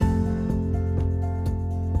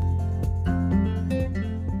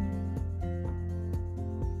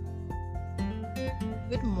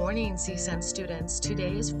morning, CSUN students.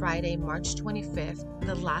 Today is Friday, March 25th,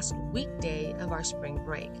 the last weekday of our spring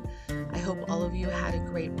break. I hope all of you had a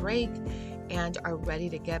great break and are ready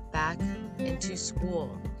to get back into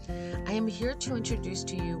school. I am here to introduce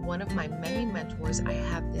to you one of my many mentors I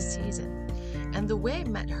have this season. And the way I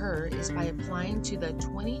met her is by applying to the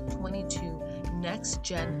 2022 Next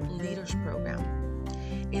Gen Leaders Program.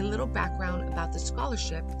 A little background about the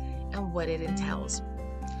scholarship and what it entails.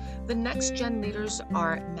 The Next Gen Leaders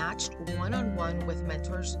are matched one-on-one with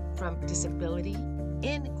mentors from disability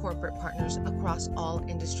and corporate partners across all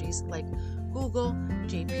industries like Google,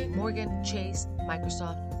 JP Morgan, Chase,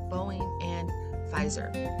 Microsoft, Boeing, and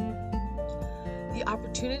Pfizer. The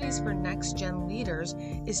opportunities for Next Gen Leaders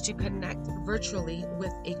is to connect virtually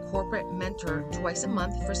with a corporate mentor twice a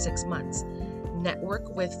month for 6 months,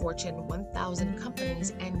 network with Fortune 1000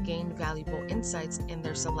 companies and gain valuable insights in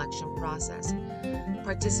their selection process.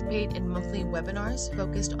 Participate in monthly webinars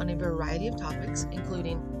focused on a variety of topics,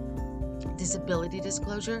 including disability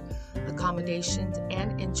disclosure, accommodations,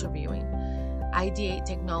 and interviewing. Ideate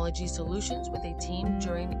technology solutions with a team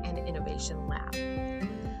during an innovation lab.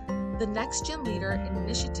 The Next Gen Leader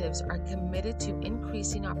initiatives are committed to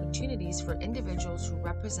increasing opportunities for individuals who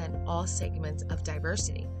represent all segments of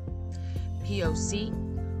diversity. POC,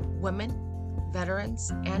 women,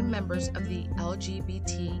 veterans, and members of the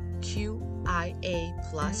LGBTQIA+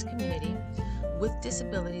 community with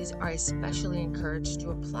disabilities are especially encouraged to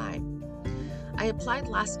apply. I applied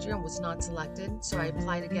last year and was not selected, so I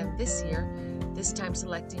applied again this year, this time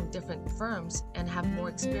selecting different firms and have more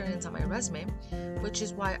experience on my resume, which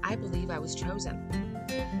is why I believe I was chosen.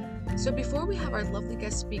 So before we have our lovely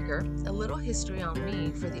guest speaker, a little history on me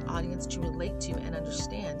for the audience to relate to and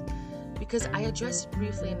understand, because I addressed it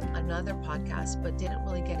briefly in another podcast but didn't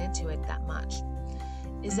really get into it that much,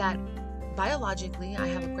 is that biologically I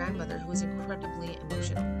have a grandmother who is incredibly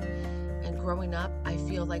emotional. And growing up, I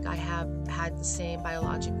feel like I have had the same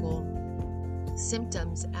biological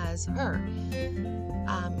symptoms as her.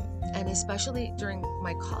 And especially during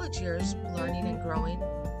my college years, learning and growing,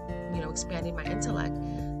 expanding my intellect,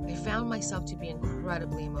 I found myself to be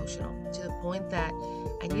incredibly emotional to the point that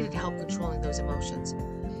I needed help controlling those emotions.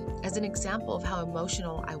 As an example of how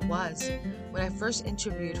emotional I was, when I first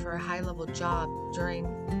interviewed for a high-level job during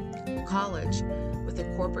college with a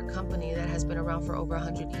corporate company that has been around for over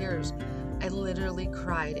 100 years, I literally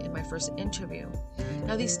cried in my first interview.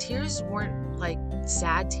 Now, these tears weren't like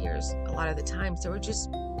sad tears a lot of the times. They were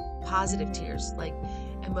just positive tears, like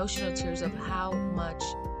emotional tears of how much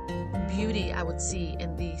beauty I would see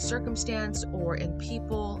in the circumstance or in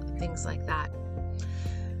people, things like that.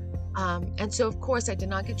 And so, of course, I did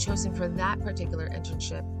not get chosen for that particular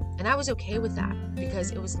internship. And I was okay with that because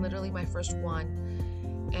it was literally my first one.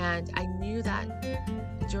 And I knew that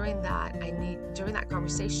during that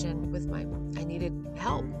conversation with I needed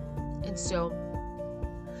help. And so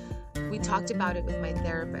we talked about it with my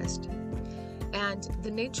therapist. And the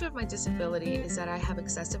nature of my disability is that I have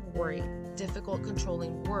excessive worry, difficult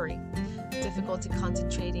controlling worry, difficulty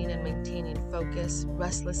concentrating and maintaining focus,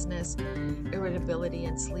 restlessness, irritability,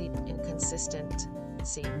 and sleep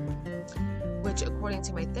inconsistency, which according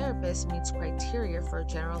to my therapist meets criteria for a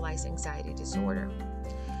generalized anxiety disorder.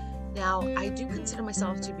 Now, I do consider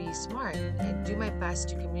myself to be smart and do my best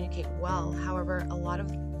to communicate well. However, a lot of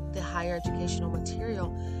the higher educational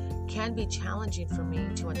material can be challenging for me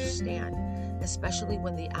to understand, especially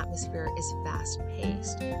when the atmosphere is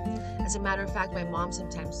fast-paced. As a matter of fact, my mom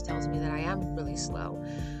sometimes tells me that I am really slow.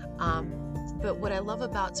 But what I love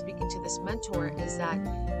about speaking to this mentor is that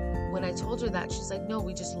when I told her that, she's like, no,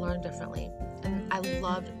 we just learn differently. And I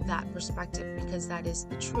loved that perspective because that is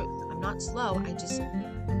the truth. I'm not slow, I just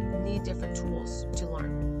need different tools to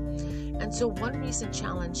learn. And so one recent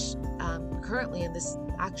challenge currently in this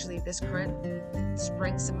current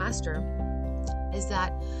spring semester is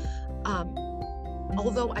that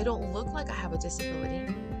although I don't look like I have a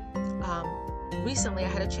disability, recently I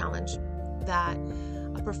had a challenge that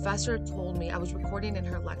a professor told me. I was recording in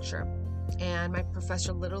her lecture, and my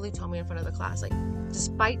professor literally told me in front of the class, like,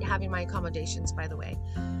 despite having my accommodations, by the way,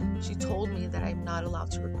 she told me that I'm not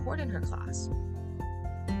allowed to record in her class.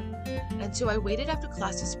 And so I waited after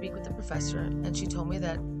class to speak with the professor, and she told me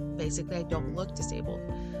that basically I don't look disabled.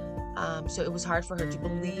 So it was hard for her to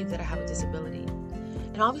believe that I have a disability.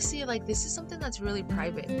 And obviously, this is something that's really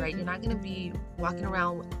private, right? You're not going to be walking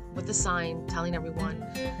around with a sign telling everyone,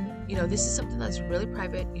 this is something that's really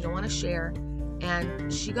private. You don't want to share.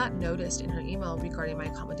 And she got noticed in her email regarding my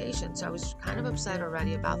accommodation. So I was kind of upset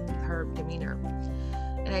already about her demeanor.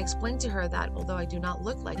 And I explained to her that although I do not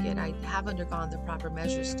look like it, I have undergone the proper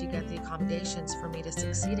measures to get the accommodations for me to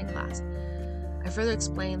succeed in class. I further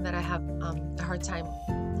explained that I have a hard time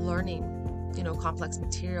learning, complex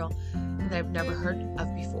material that I've never heard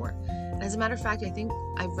of before. And as a matter of fact, I think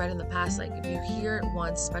I've read in the past, like if you hear it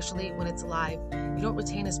once, especially when it's live, you don't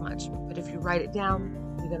retain as much. But if you write it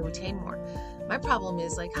down, you're going to retain more. My problem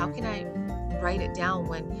is like, how can I write it down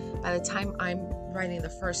when by the time I'm writing the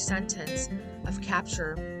first sentence of I'm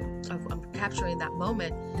capturing that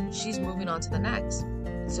moment, she's moving on to the next.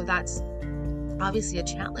 So that's obviously a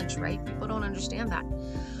challenge, right? People don't understand that.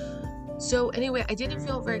 So anyway, I didn't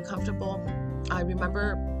feel very comfortable. I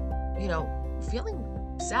remember, feeling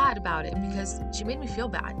sad about it because she made me feel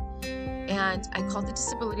bad. And I called the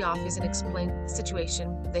disability office and explained the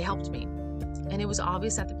situation. They helped me. And it was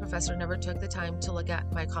obvious that the professor never took the time to look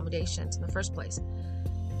at my accommodations in the first place.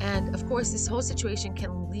 And of course, this whole situation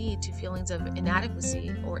can lead to feelings of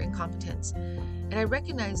inadequacy or incompetence. And I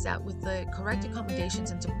recognize that with the correct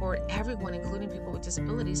accommodations and support, everyone, including people with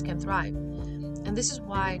disabilities, can thrive. And this is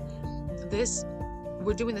why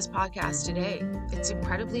we're doing this podcast today. It's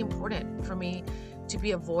incredibly important for me to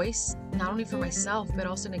be a voice, not only for myself, but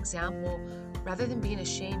also an example, rather than being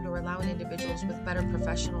ashamed or allowing individuals with better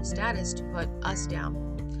professional status to put us down.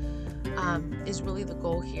 Is really the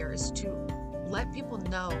goal here, is to let people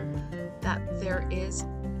know that there is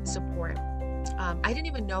support. I didn't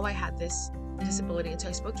even know I had this disability until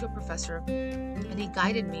I spoke to a professor, and he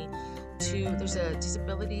guided me there's a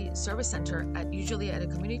disability service center usually at a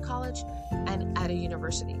community college and at a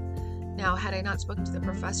university. Now, had I not spoken to the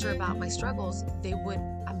professor about my struggles,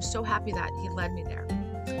 I'm so happy that he led me there.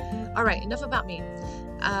 All right, enough about me.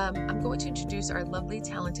 I'm going to introduce our lovely,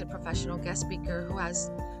 talented professional guest speaker who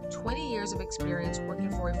has 20 years of experience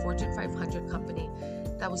working for a Fortune 500 company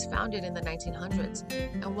that was founded in the 1900s.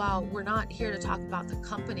 And while we're not here to talk about the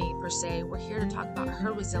company per se, we're here to talk about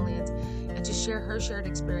her resilience and to share her shared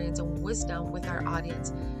experience and wisdom with our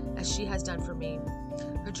audience, as she has done for me.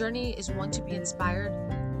 Her journey is one to be inspired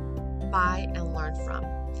by and learn from.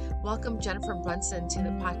 Welcome, Jennifer Brunson, to the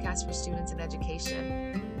podcast for students in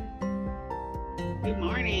education. Good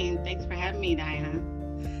morning. Thanks for having me, Diana.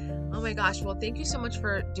 Oh my gosh. Well, thank you so much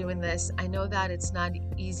for doing this. I know that it's not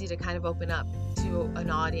easy to kind of open up to an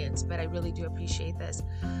audience, but I really do appreciate this.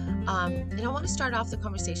 And I want to start off the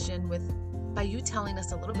conversation by you telling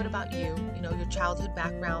us a little bit about you, your childhood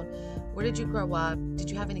background. Where did you grow up? Did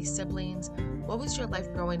you have any siblings? What was your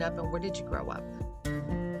life growing up, and where did you grow up?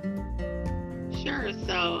 Sure.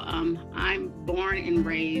 So I'm born and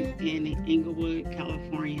raised in Inglewood,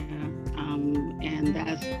 California, and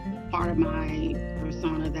that's part of my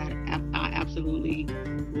persona that I absolutely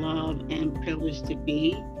love and privileged to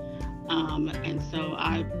be. And so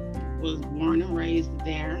I was born and raised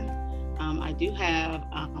there. I do have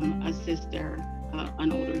a sister,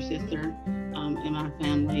 an older sister in my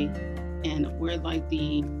family, and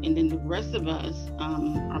and then the rest of us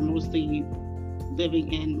are mostly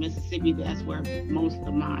living in Mississippi. That's where most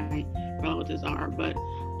of my relatives are. But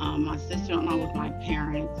my sister-in-law with my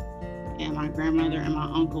parents, and my grandmother and my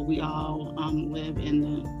uncle, we all live in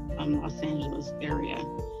the Los Angeles area.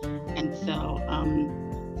 And so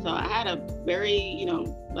I had a very,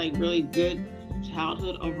 really good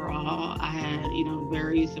childhood overall. I had,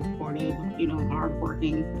 very supportive,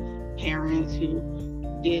 hardworking parents who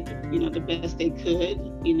did, the best they could,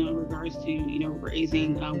 in regards to,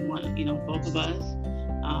 raising both of us.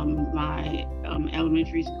 My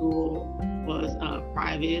elementary school was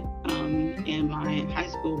private, and my high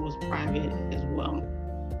school was private as well.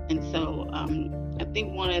 And so I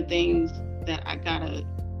think one of the things that I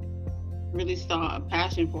really saw a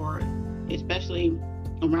passion for, especially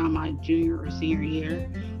around my junior or senior year,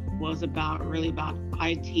 was about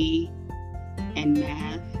IT and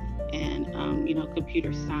math and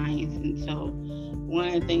computer science. And so one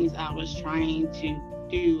of the things I was trying to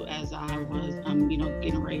do as I was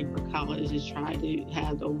getting ready for college is try to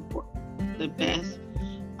have the best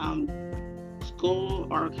school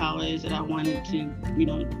or college that I wanted to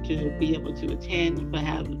be able to attend, but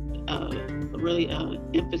have really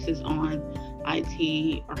emphasis on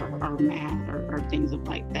IT or math or things of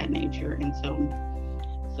like that nature. And so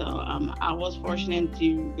I was fortunate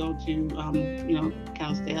to go to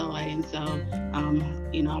Cal State LA, and so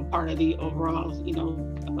part of the overall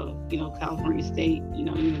California State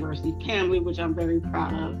University family, which I'm very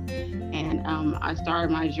proud of. And I started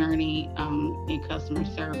my journey in customer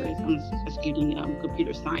service,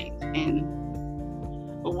 computer science.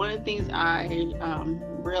 But one of the things I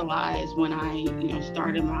realized when I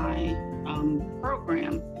started my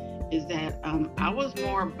program is that I was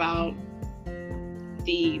more about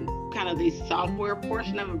the kind of the software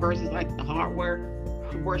portion of it versus like the hardware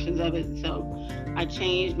portions of it. So I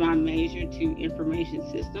changed my major to information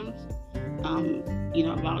systems.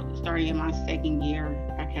 about starting in my second year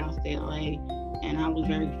at Cal State LA, and I was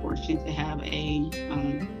very fortunate to have a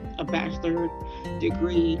bachelor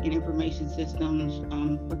degree in information systems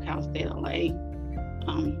for Cal State LA.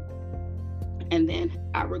 And then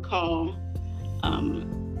I recall,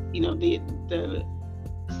 the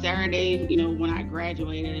Saturday, when I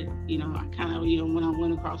graduated, I kind of, when I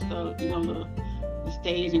went across the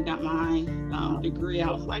stage and got my degree, I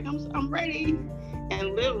was like, I'm ready.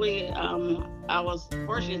 And literally, I was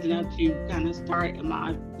fortunate enough to kind of start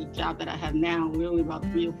the job that I have now, literally about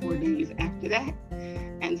 3 or 4 days after that.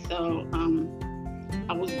 And so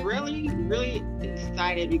I was really, really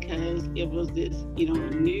excited because it was this,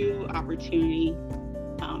 new opportunity.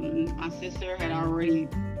 My sister had already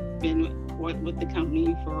been with the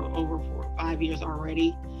company for over 4 or 5 years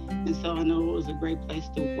already. And so I know it was a great place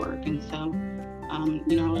to work. And so, I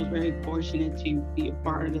was very fortunate to be a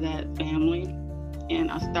part of that family.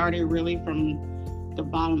 And I started really from the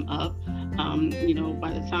bottom up.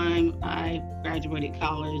 By the time I graduated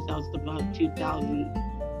college, that was about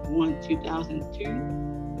 2001, 2002.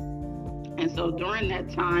 And so during that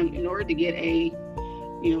time, in order to get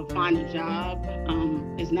find a job,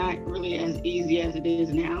 it's not really as easy as it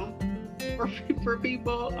is now for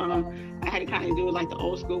people. I had to kind of do it like the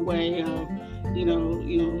old school way of,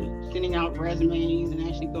 sending out resumes and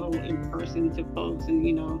actually go in person to folks and,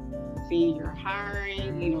 seeing you're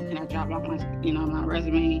hiring, can I drop off my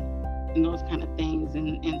resume and those kind of things.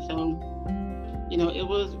 And so, it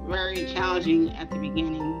was very challenging at the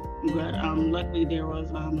beginning, but luckily there was,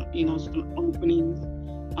 some openings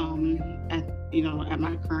at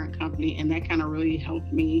my current company, and that kind of really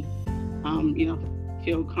helped me,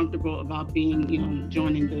 feel comfortable about being,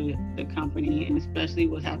 joining the company, and especially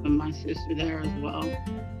what happened to my sister there as well,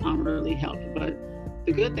 really helped. But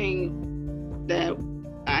the good thing that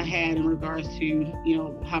I had in regards to,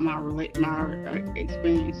 how my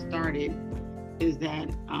experience started is that,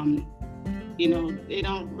 they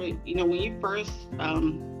don't really, when you first,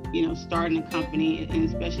 start in a company, and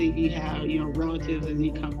especially if you have, relatives in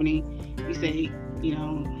the company, you say,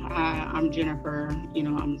 hi, I'm Jennifer,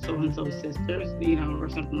 I'm so-and-so's sister, or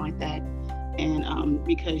something like that. And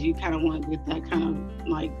because you kind of want to get that kind of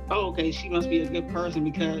like, oh, okay, she must be a good person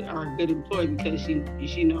or a good employee because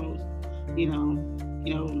she knows,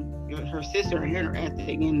 her sister and her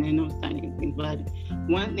ethic and those kind of things. But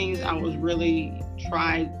one of the things I was really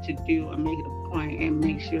tried to do and make it a point and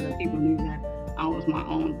make sure that people knew that I was my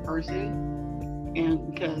own person.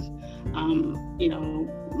 And because,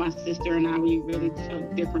 my sister and I, we really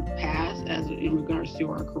took different paths in regards to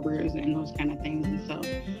our careers and those kind of things. And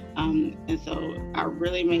so I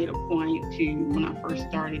really made a point to, when I first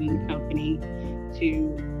started in the company,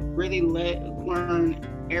 to really learn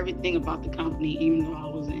everything about the company, even though I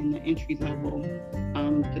was in the entry level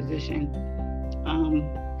position.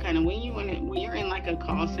 Kind of when you're in like a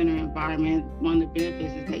call center environment, one of the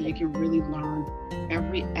benefits is that you can really learn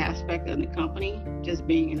every aspect of the company just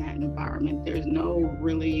being in that environment. There's no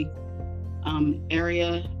really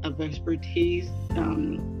area of expertise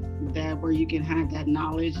that where you can have that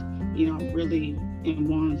knowledge, really in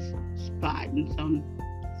one spot. And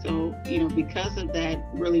so because of that,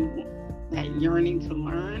 really that yearning to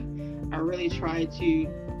learn, I really tried to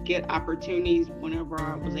get opportunities whenever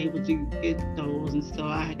I was able to get those. And so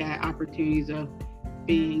I got opportunities of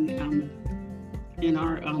being in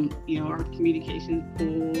our our communications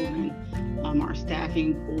pool and our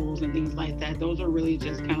staffing pools and things like that. Those are really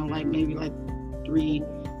just kind of like maybe like 3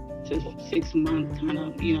 to 6 month kind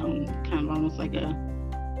of almost like a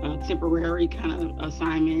temporary kind of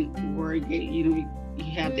assignment where you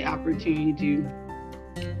have the opportunity to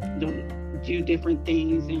do different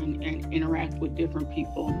things and interact with different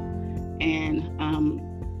people. And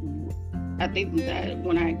I think that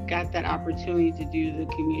when I got that opportunity to do the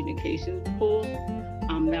communications pool,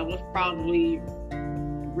 that was probably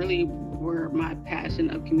really where my passion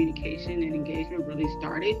of communication and engagement really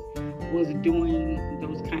started, was doing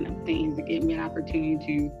those kind of things. It gave me an opportunity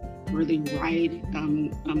to really write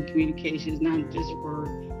communications, not just for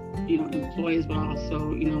employees, but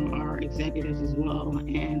also our executives as well.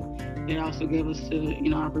 And it also gave us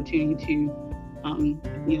the opportunity to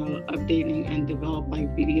updating and develop like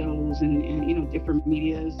videos and different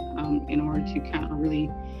medias in order to kind of really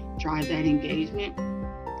drive that engagement.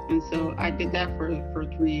 And so I did that for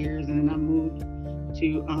 3 years, and then I moved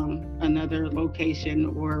to another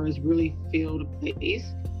location where it was really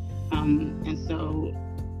field-based. And so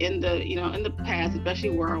in the past, especially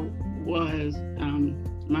where I was,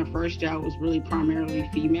 my first job was really primarily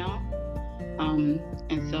female.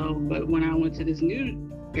 But when I went to this new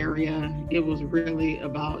area, it was really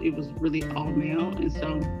all male. And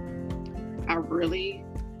so I really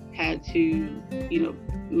had to,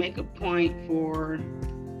 make a point for,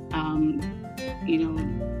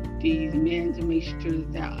 these men to make sure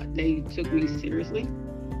that they took me seriously,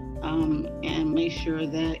 and make sure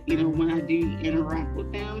that, when I do interact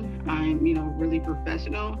with them, I'm, really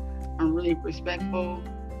professional, I'm really respectful,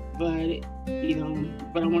 but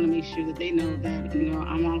I want to make sure that they know that,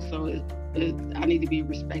 I'm also, I need to be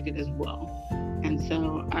respected as well. And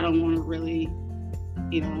so I don't want to really,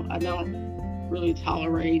 I don't really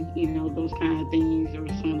tolerate, those kind of things, or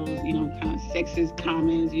some of those, kind of sexist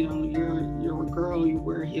comments, you're a girl, you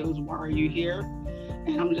wear heels, why are you here?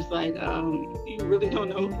 And I'm just like, you really don't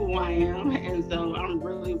know who I am. And so I'm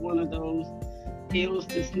really one of those heels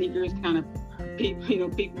to sneakers kind of people,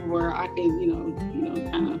 people where I can,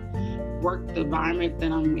 kind of work the environment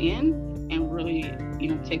that I'm in and really,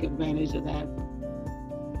 take advantage of that.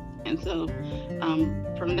 And so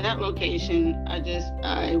from that location,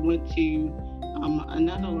 I went to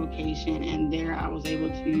another location, and there I was able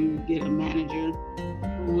to get a manager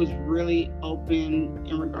who was really open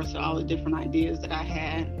in regards to all the different ideas that I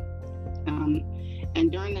had.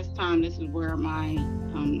 And during this time, this is where my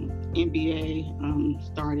MBA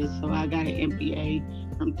started. So I got an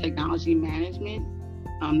MBA from technology management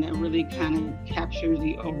that really kind of captures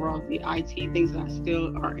the overall, the IT things that I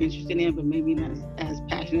still are interested in, but maybe not as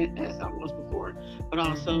passionate as I was before, but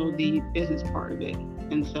also the business part of it.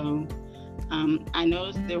 And so I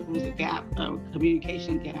noticed there was a gap, a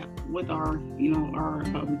communication gap with our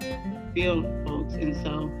field folks. And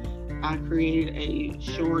so I created a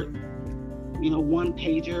short, one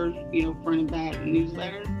pager, front and back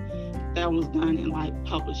newsletter that was done in like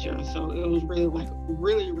Publisher. So it was really like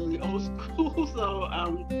really old school. So,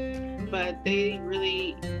 but they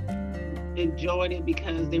really enjoyed it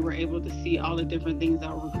because they were able to see all the different things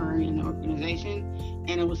that were occurring in the organization.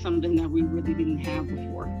 And it was something that we really didn't have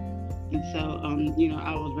before. And so,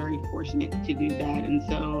 I was very fortunate to do that. And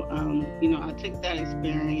so, I took that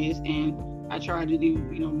experience and I tried to do,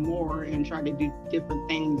 more and try to do different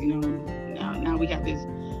things. Now we have this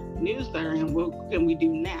newsletter, and what can we do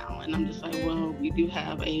now? And I'm just like, well, we do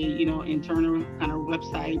have a, internal kind of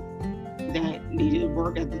website that needed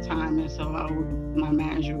work at the time. And so my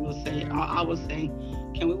manager would say, I would say,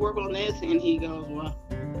 can we work on this? And he goes, well,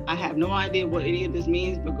 I have no idea what any of this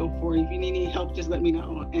means, but go for it. If you need any help, just let me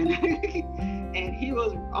know. And and he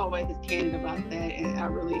was always candid about that, and I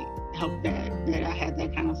really helped that I had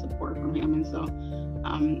that kind of support from him. And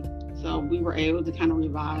so we were able to kind of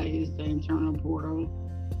revise the internal portal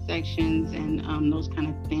sections and those kind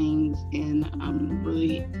of things, and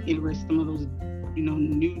really integrate some of those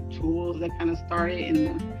new tools that kind of started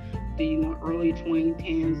in the early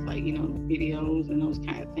 2010s, like videos and those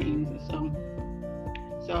kind of things. And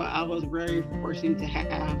so I was very fortunate to have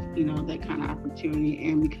that kind of opportunity,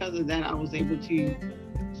 and because of that, I was able to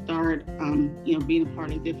start being a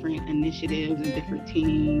part of different initiatives and different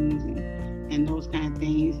teams and those kind of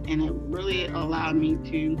things, and it really allowed me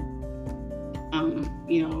to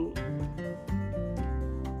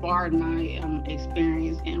broaden my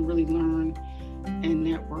experience and really learn and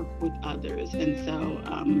network with others. And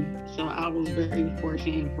so I was very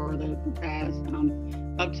fortunate for the past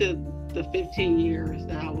up to the 15 years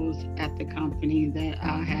that I was at the company, that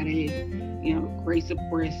I had a great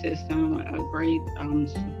support system, a great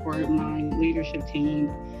support of my leadership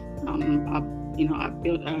team. I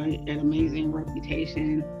built an amazing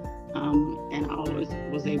reputation, and I always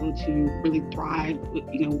was able to really thrive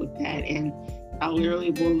with that. And I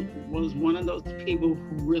literally was one of those people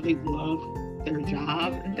who really loved their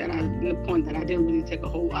job, to the point that I didn't really take a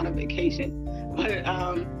whole lot of vacation. But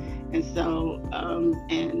and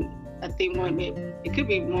I think it could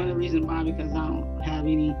be one of the reasons why, because I don't have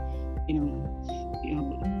any,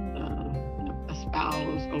 a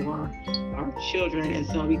spouse or children, and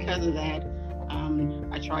so because of that,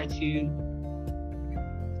 I try to,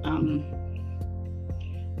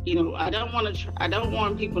 I don't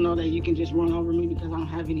want people to know that you can just run over me because I don't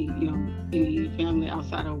have any family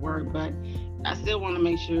outside of work, but I still want to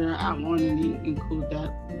make sure I want to include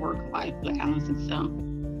that work-life balance. And so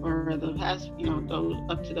for the past, those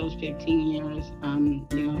up to those 15 years,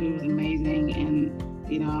 it was amazing, and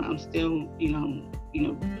I'm still,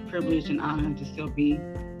 privileged and honored to still be,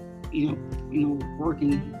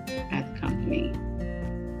 working at the company.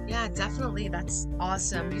 Yeah, definitely. That's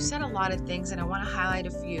awesome. You said a lot of things, and I want to highlight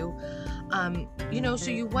a few.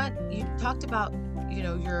 So you talked about,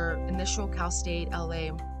 your initial Cal State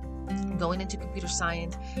LA, going into computer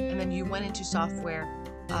science, and then you went into software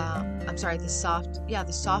I'm sorry, the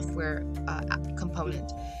software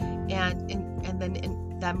component, and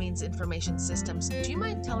then that means information systems. Do you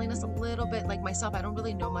mind telling us a little bit, like myself, I don't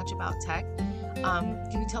really know much about tech.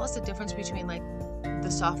 Can you tell us the difference between like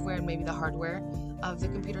the software and maybe the hardware of the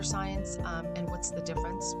computer science, and what's the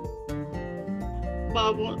difference?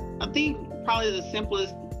 Well, I think probably the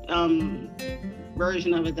simplest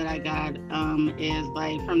version of it that I got is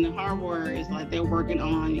like from the hardware is like they're working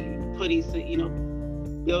on putting,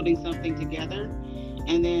 building something together,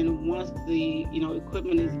 and then once the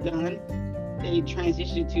equipment is done, they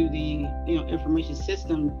transition to the information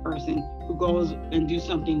system person who goes and do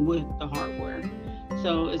something with the hardware.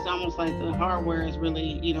 So it's almost like the hardware is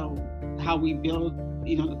really how we build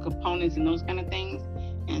the components and those kind of things,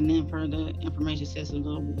 and then for the information systems,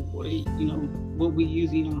 what we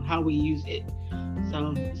use, how we use it.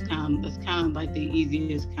 So it's kind of like the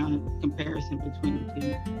easiest kind of comparison between the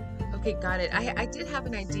two. Okay, got it. I did have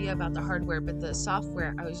an idea about the hardware, but the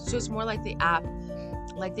software, I was just more like the app,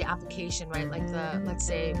 like the application, right? Like let's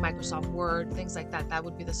say Microsoft Word, things like that. That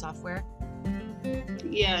would be the software.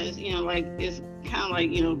 Yeah, it's it's kind of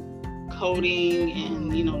like coding and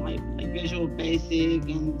like Visual Basic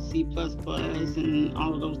and C++ and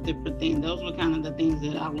all of those different things. Those were kind of the things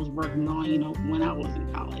that I was working on when I was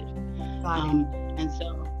in college.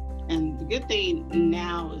 And the good thing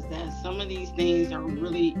now is that some of these things are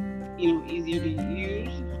really easier to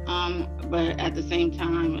use, but at the same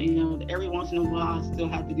time every once in a while I still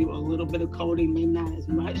have to do a little bit of coding, maybe not as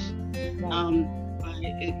much. But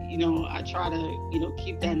I try to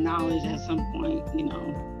keep that knowledge at some point,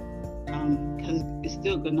 because it's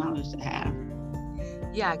still good knowledge to have.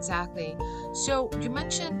 Yeah, exactly. So you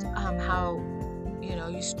mentioned how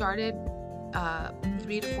you started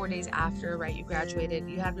 3 to 4 days after, right? You graduated.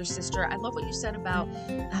 You have your sister. I love what you said about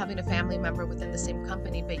having a family member within the same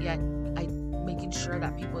company, but yet making sure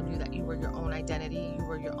that people knew that you were your own identity, you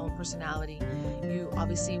were your own personality. You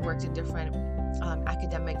obviously worked in different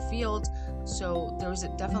academic fields, so there was a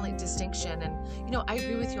definitely distinction. And I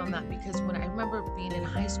agree with you on that, because when I remember being in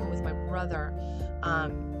high school with my brother,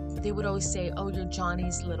 they would always say, "Oh, you're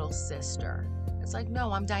Johnny's little sister." It's like,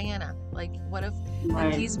 no, I'm Diana. Like, what if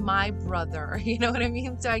like, he's my brother? You know what I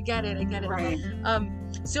mean? So I get it. Right.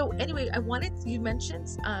 So anyway, you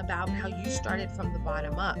mentioned about how you started from the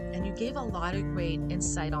bottom up, and you gave a lot of great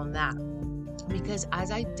insight on that, because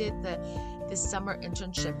as I did this summer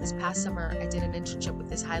internship, this past summer, I did an internship with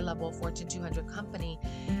this high-level Fortune 200 company,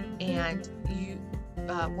 and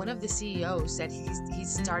one of the CEOs said he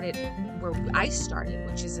started where I started,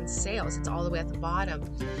 which is in sales. It's all the way at the bottom.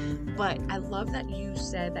 But I love that you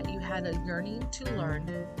said that you had a yearning to learn,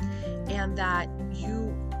 and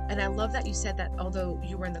I love that you said that although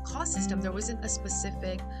you were in the call system, there wasn't a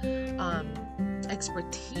specific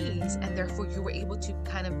expertise, and therefore you were able to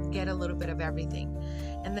kind of get a little bit of everything.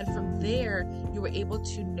 And then from there, you were able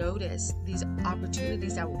to notice these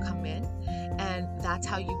opportunities that would come in, and that's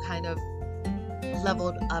how you kind of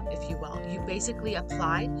leveled up, if you will. You basically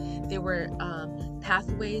applied. There were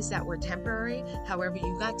pathways that were temporary. However,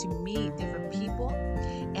 you got to meet different people,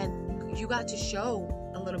 and you got to show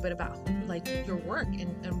a little bit about like your work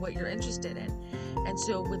and what you're interested in. And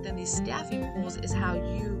so within these staffing pools is how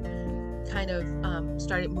you kind of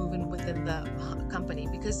started moving within the company,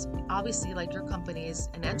 because obviously like your company is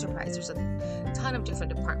an enterprise. There's a ton of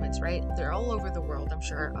different departments, right? They're all over the world, I'm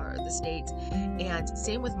sure, or the States. And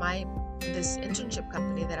same with this internship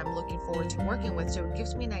company that I'm looking forward to working with. So it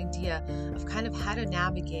gives me an idea of kind of how to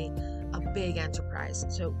navigate a big enterprise.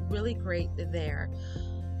 So really great there.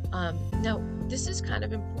 Now, this is kind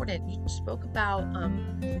of important. You spoke about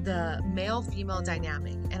the male-female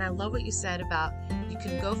dynamic, and I love what you said about you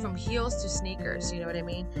can go from heels to sneakers, you know what I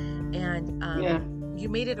mean? And you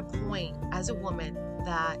made it a point as a woman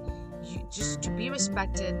that you just to be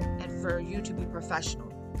respected and for you to be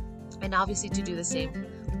professional, and obviously to do the same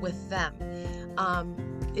with them.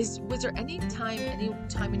 Was there any time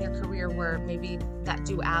in your career where maybe that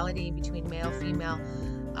duality between male, female,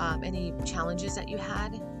 any challenges that you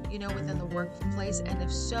had, within the workplace? And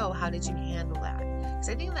if so, how did you handle that? Because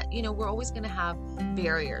I think that, we're always going to have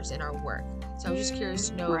barriers in our work. So I was just curious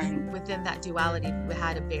to know if within that duality we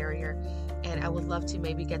had a barrier, and I would love to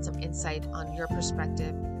maybe get some insight on your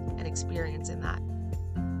perspective and experience in that.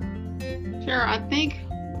 Sure. I think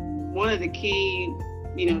one of the key,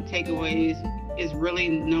 takeaways is really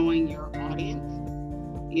knowing your audience,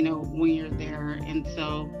 when you're there. And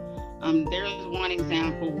so there's one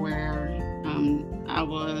example where I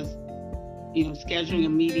was, scheduling a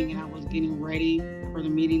meeting, and I was getting ready for the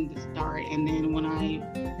meeting to start. And then when I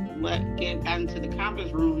got into the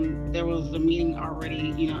conference room, there was a meeting already,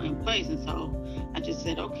 in place. And so I just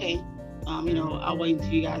said, okay, I'll wait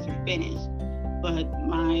until you guys are finished. But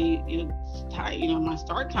my, my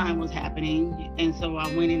start time was happening, and so I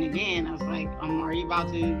went in again. I was like, are you about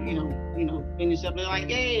to, finish up? They're like,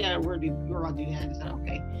 yeah, we're about to do that. And I said,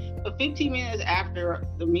 okay. But 15 minutes after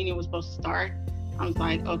the meeting was supposed to start, I was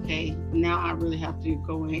like, okay, now I really have to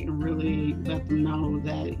go in and really let them know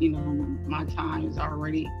that, my time is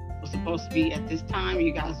already was supposed to be at this time.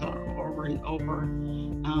 You guys are already over.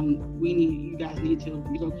 You guys need to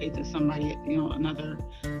relocate to somebody, another,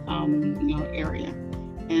 area.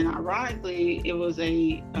 And ironically, it was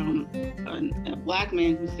a Black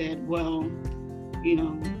man who said, well,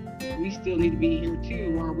 we still need to be here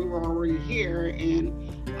too, or we were already here.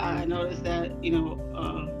 And I noticed that,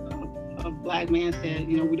 a Black man said,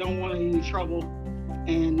 we don't want any trouble.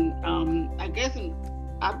 And I guess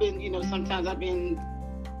I've been, sometimes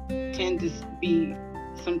tend to be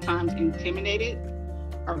sometimes intimidated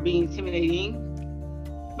or be intimidating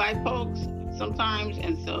by folks sometimes.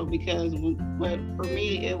 And so but for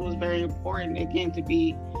me, it was very important again to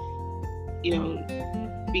be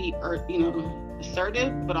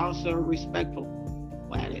assertive, but also respectful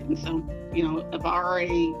at it. And so, if I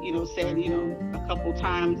already, said, a couple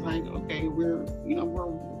times, like, okay, we're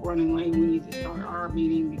running late, we need to start our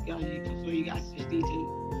meeting because you guys just need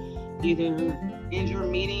to either end your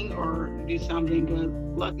meeting or do something. But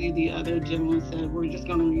luckily, the other gentleman said, we're just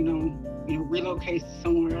going to, relocate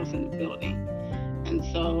somewhere else in the building. And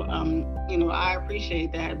so, I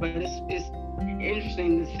appreciate that, but it's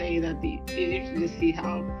interesting to say that it's interesting to see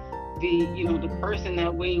how the person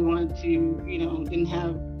that we wanted to, didn't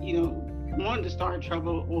have, wanted to start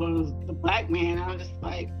trouble was the Black man. I was just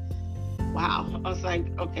like, wow. I was like,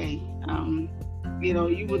 okay,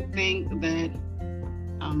 you would think that,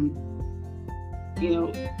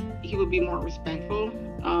 he would be more respectful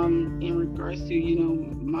in regards to,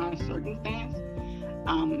 my circumstance.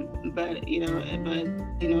 But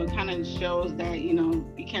it kind of shows that,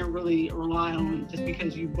 you can't really rely on just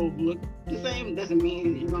because you both look the same doesn't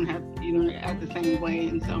mean you're going to have, act the same way.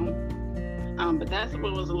 And so, but that's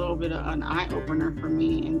what was a little bit of an eye opener for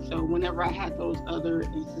me. And so whenever I had those other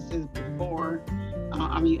instances before,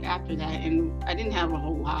 after that, and I didn't have a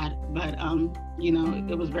whole lot, but,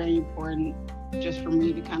 it was very important just for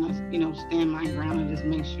me to kind of, stand my ground and just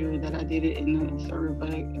make sure that I did it in an assertive,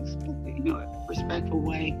 respectful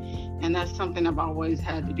way. And that's something I've always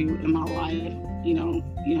had to do in my life,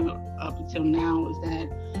 up until now, is that,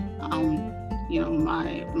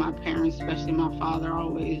 my parents, especially my father,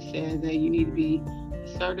 always said that you need to be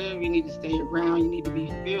assertive, you need to stay your ground, you need to be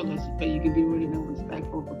fearless, but you can do it in a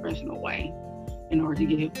respectful, professional way in order to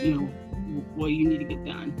get, what you need to get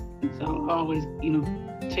done. And so I always,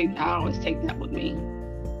 I always take that with me.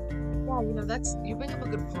 Yeah, you bring up a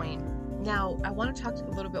good point. Now, I want to talk a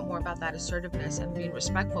little bit more about that assertiveness and being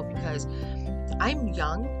respectful, because I'm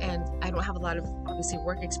young and I don't have a lot of, obviously,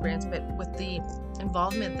 work experience, but with the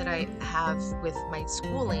involvement that I have with my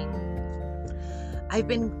schooling, I've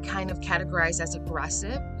been kind of categorized as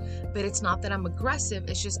aggressive, but it's not that I'm aggressive.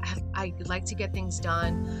 It's just I like to get things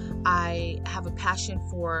done. I have a passion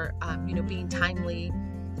for, being timely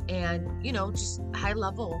and, just high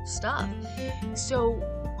level stuff. So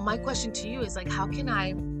my question to you is, like, how can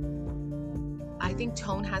I think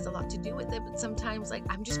tone has a lot to do with it, but sometimes, like,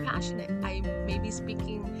 I'm just passionate. I may be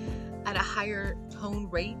speaking at a higher tone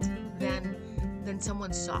rate than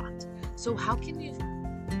someone soft. So how can you,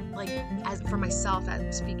 like, as for myself,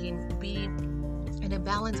 as speaking, be in a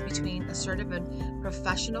balance between assertive and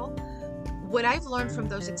professional? What I've learned from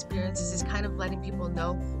those experiences is kind of letting people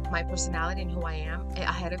know my personality and who I am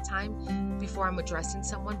ahead of time before I'm addressing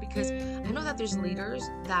someone, because I know that there's leaders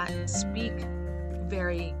that speak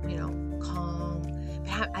very, calm.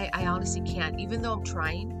 But I honestly can't, even though I'm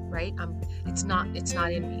trying, right? It's not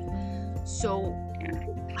in me. So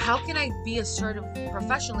how can I be assertive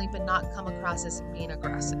professionally but not come across as being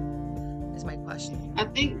aggressive, is my question. I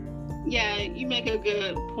think, yeah, you make a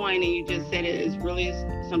good point, and you just said it is really,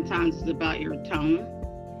 sometimes it's about your tone.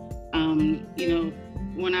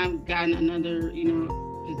 When I've gotten another,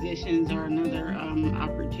 positions or another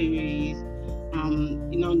opportunities,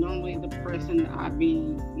 normally the person I've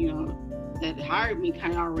been, that hired me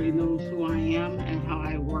kind of already knows who I am and how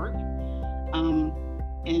I work.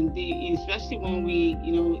 And especially when we,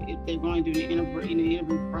 if they're going through the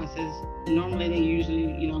interview process, normally they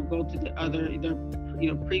usually, go to the other, either,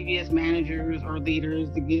 previous managers or leaders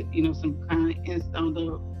to get, some kind of insight on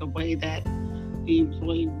the way that the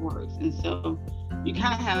employee works. And so you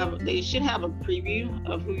kind of they should have a preview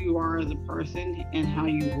of who you are as a person and how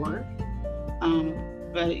you work.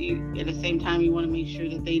 But at the same time, you want to make sure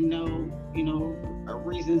that they know,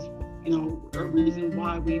 reasons a reason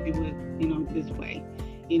why we do it, this way.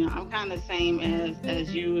 I'm kind of the same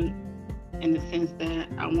as you, in the sense that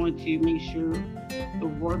I want to make sure the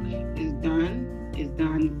work is done,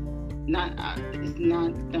 not it's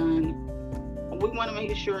not done. We want to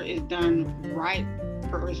make sure it's done right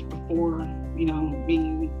first before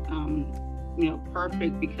being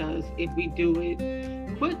perfect, because if we do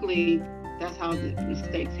it quickly, that's how the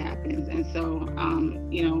mistakes happen. And so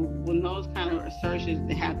when those kind of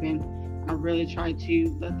assertions happen, I really try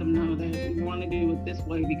to let them know that we want to do it this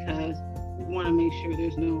way because we want to make sure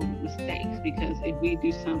there's no mistakes, because if we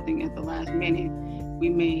do something at the last minute, we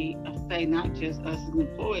may affect not just us as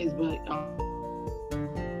employees, but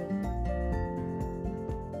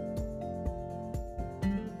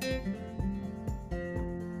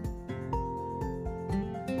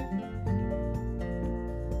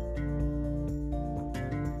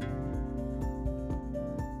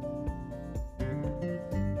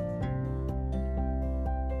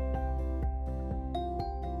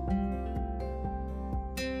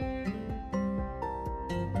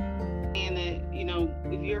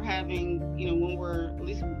if you're having,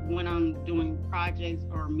 when I'm doing projects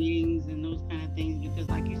or meetings and those kind of things, because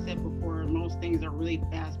like you said before, most things are really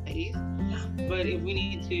fast paced. But if we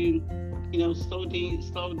need to, slow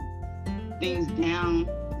things down,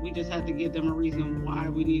 we just have to give them a reason why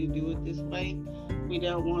we need to do it this way. We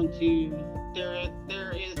don't want to,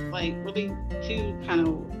 there is like really two kind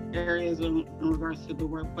of areas in regards to the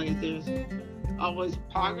workplace. There's always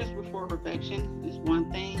progress before perfection is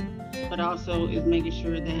one thing, but also is making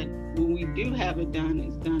sure that when we do have it done,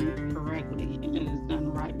 it's done correctly and it's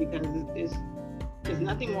done right, because it's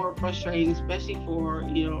nothing more frustrating, especially for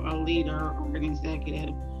a leader or an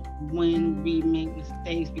executive, when we make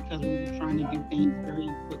mistakes because we're trying to do things very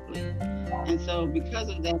quickly. And so because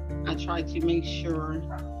of that, I try to make sure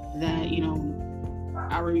that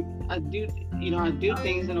I do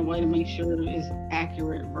things in a way to make sure it's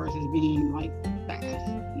accurate versus being like fast.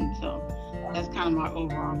 And so that's kind of my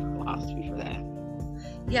overall philosophy for that.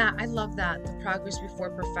 Yeah, I love that. The progress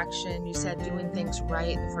before perfection. You said doing things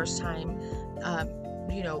right the first time,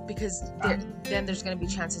 because then there's going to be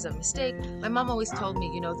chances of mistake. My mom always told me,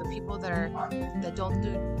 the people that don't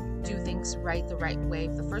do things right the right way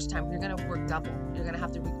the first time, you're going to work double. You're going to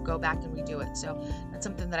have to go back and redo it. So that's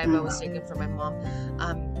something that I've always taken from my mom.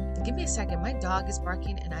 Give me a second. My dog is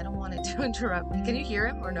barking and I don't want it to interrupt. Can you hear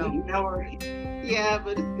him or no? No worries. Yeah,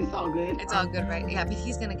 but it's all good. It's all good, right? Yeah, but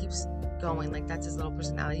he's going to keep going. Like, that's his little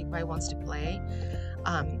personality. He probably wants to play.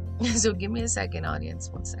 So give me a second,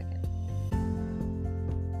 audience. 1 second.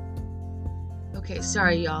 Okay,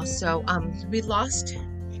 sorry, y'all. So we lost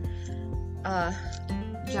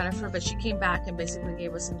Jennifer, but she came back and basically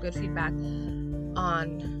gave us some good feedback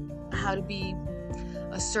on how to be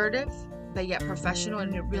assertive but yet professional,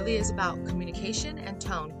 and it really is about communication and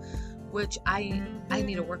tone, which I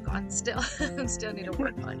need to work on still. Still need to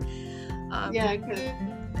work on. Yeah, because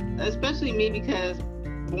especially me, because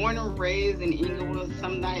born and raised in Inglewood,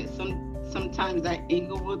 sometimes that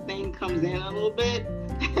Inglewood thing comes in a little bit.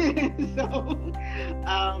 And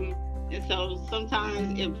so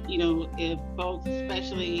sometimes if folks,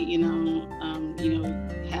 especially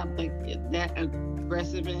have like that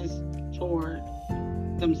aggressiveness toward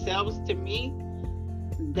themselves, to me,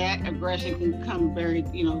 that aggression can come very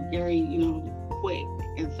quick.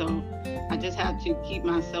 And so I just have to keep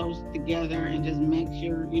myself together and just make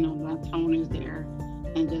sure my tone is there,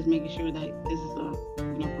 and just making sure that this is a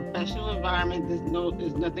professional environment.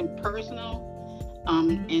 There's nothing personal,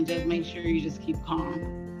 and just make sure you just keep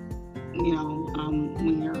calm.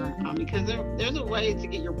 When you're because there's a way to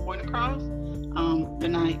get your point across,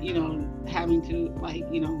 but not having to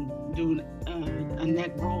do a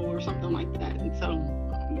neck roll or something like that. And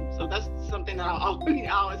so that's something that I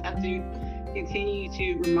always have to continue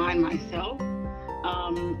to remind myself.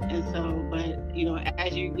 And so, but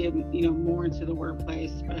as you get more into the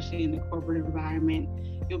workplace, especially in the corporate environment,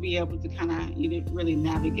 you'll be able to kind of really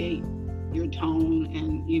navigate your tone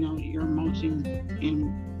and your emotions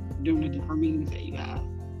in during the different meetings that you have.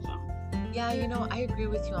 So yeah, I agree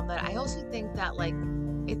with you on that. I also think that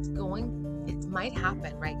it might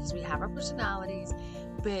happen, right? Because we have our personalities,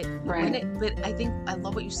 but right. But I think I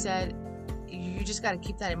love what you said. You just got to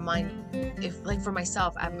keep that in mind. If, like, for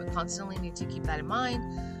myself, I constantly need to keep that in mind.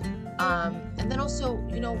 And then also,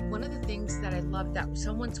 one of the things that I love that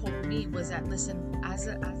someone told me was that, listen, as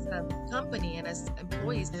a company and as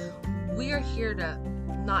employees, we are here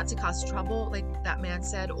not to cause trouble, like that man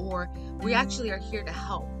said, or we actually are here to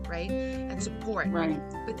help, right? And support. Right.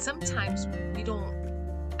 But sometimes we don't.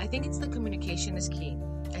 I think it's the communication is key.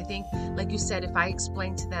 I think, like you said, if I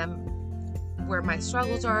explain to them where my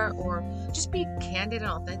struggles are, or just be candid and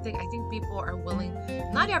authentic. I think people are willing,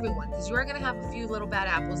 not everyone, because you are going to have a few little bad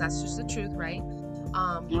apples. That's just the truth, right?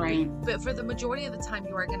 Right. But for the majority of the time,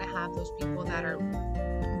 you are going to have those people that are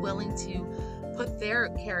willing to put their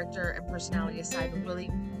character and personality aside and really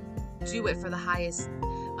do it for the highest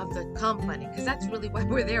of the company, because that's really why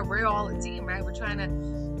we're there. We're all a team, right? We're trying to,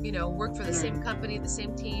 you know, work for the same company, the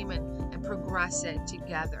same team, and progress it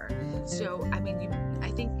together. So, I mean, I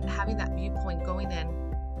think having that viewpoint going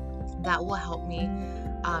in, that will help me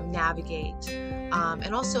navigate,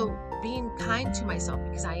 and also being kind to myself,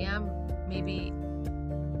 because I am maybe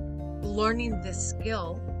learning this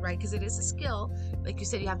skill, right? Because it is a skill. Like you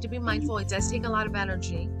said, you have to be mindful. It does take a lot of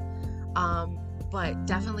energy, but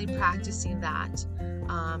definitely practicing that.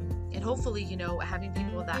 And hopefully, you know, having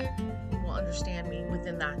people that will understand me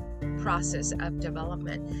within that process of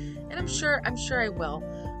development. And I'm sure I will.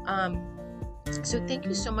 So thank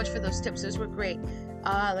you so much for those tips. Those were great.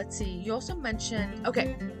 Let's see. You also mentioned,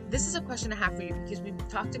 okay, this is a question I have for you, because we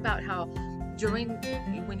talked about how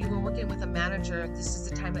when you were working with a manager, this is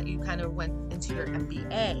the time that you kind of went into your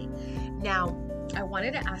MBA. Now, I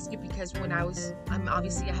wanted to ask you, because when I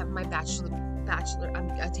have my bachelor,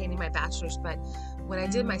 I'm attaining my bachelor's, but when I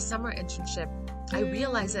did my summer internship, I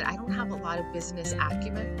realized that I don't have a lot of business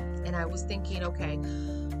acumen, and I was thinking, okay,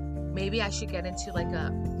 maybe I should get into like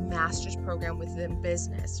a master's program within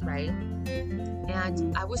business, right?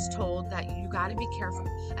 And I was told that you got to be careful.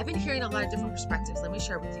 I've been hearing a lot of different perspectives. Let me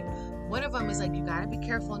share with you. One of them is like, you got to be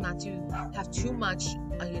careful not to have too much,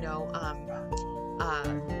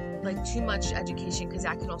 like too much education, because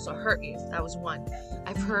that can also hurt you. That was one.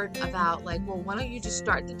 I've heard about like, well, why don't you just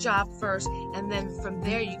start the job first, and then from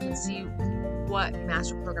there you can see what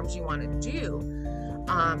master programs you want to do.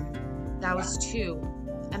 That was two.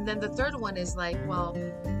 And then the third one is like, well,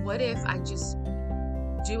 what if I just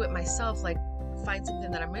do it myself, like find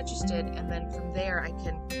something that I'm interested, and then from there I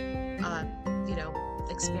can,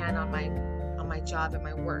 expand on my job and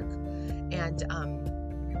my work. And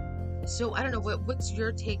so I don't know, what's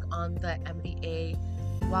your take on the MBA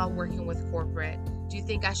while working with corporate? Do you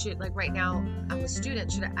think I should, like right now I'm a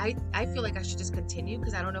student, I feel like I should just continue,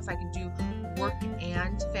 because I don't know if I can do work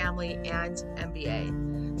and family and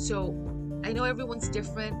MBA. So I know everyone's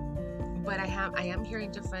different, but I am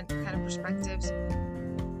hearing different kind of perspectives.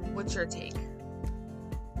 What's your take?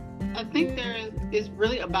 I think it's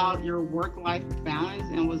really about your work-life balance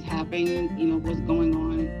and what's happening, what's going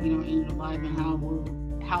on, in your life, and how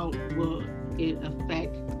will it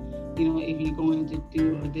affect, if you're going to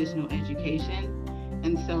do additional education.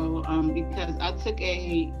 And so, because I took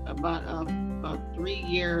about a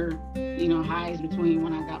 3-year, hiatus between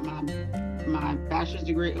when I got my bachelor's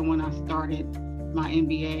degree and when I started my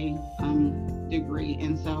MBA degree.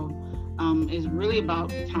 And so it's really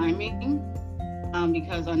about timing,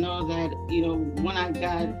 because I know that,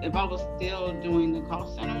 if I was still doing the call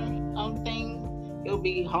center thing, it would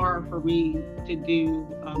be hard for me to do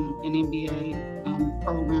an MBA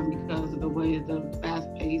program, because of the way the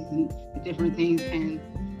fast pace and the different things can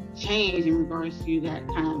change in regards to that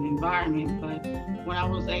kind of environment. But when I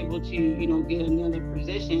was able to, get another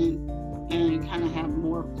position and kind of have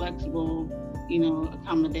more flexible,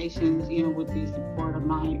 accommodations, with the support of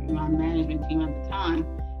my management team at the time,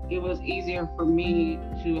 it was easier for me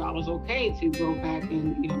I was okay to go back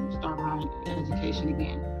and, start my education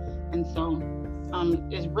again. And so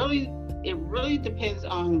it really depends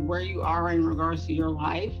on where you are in regards to your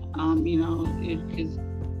life. Because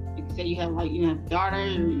say you have a daughter, or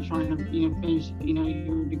you're trying to, finish,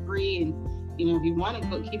 your degree, and, if you want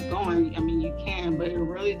to keep going, you can, but it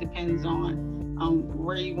really depends on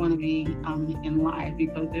where you want to be in life,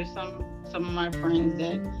 because there's some of my friends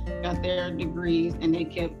that got their degrees and they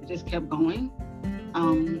kept going.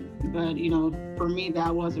 But for me,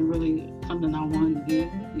 that wasn't really something I wanted to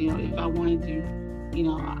do. If I wanted to,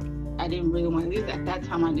 I didn't really want, at least at that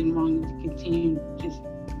time, I didn't want to continue just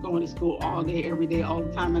going to school all day, every day, all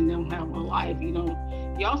the time, and don't have a life.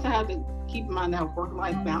 You also have to keep in mind that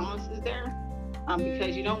work-life balance is there,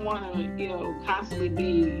 because you don't want to, constantly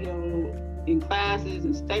be, in classes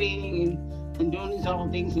and studying and doing these all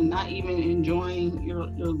things and not even enjoying your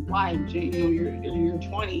life, your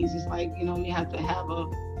 20s. It's like, you have to have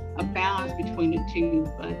a balance between the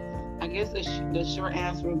two. But I guess the short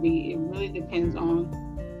answer would be, it really depends on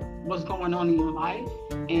what's going on in your life,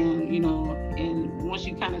 and and once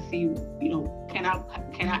you kind of see, can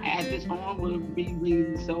I add this on? Will it be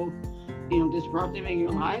really so, disruptive in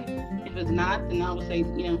your life? If it's not, then I would say,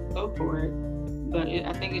 go for it. But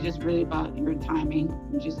I think it's just really about your timing,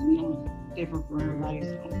 which is, different for everybody.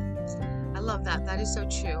 So. I love that. That is so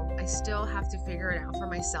true. I still have to figure it out for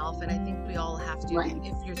myself, and I think we all have to. Right.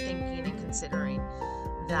 If you're thinking and considering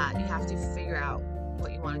that, you have to figure out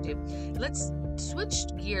what you want to do. Let's switch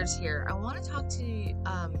gears here. I want to talk to you.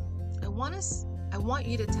 I want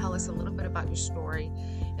you to tell us a little bit about your story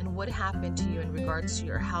and what happened to you in regards to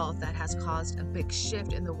your health that has caused a big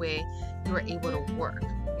shift in the way you were able to work.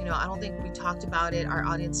 I don't think we talked about it. Our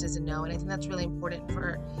audience doesn't know, and I think that's really important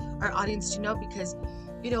for our audience to know because,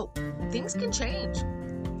 things can change.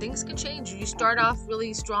 Things can change. You start off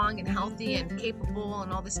really strong and healthy and capable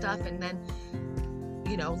and all this stuff, and then,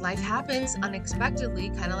 life happens unexpectedly,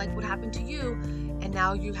 kind of like what happened to you, and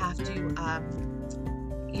now you have to,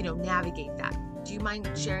 navigate that. Do you mind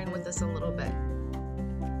sharing with us a little bit?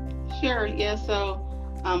 Sure. Yeah. So,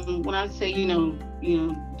 when I say,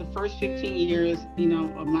 the first 15 years,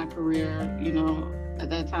 of my career, at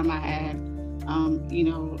that time I had,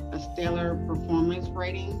 a stellar performance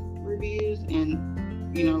rating reviews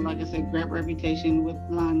and, like I said, great reputation with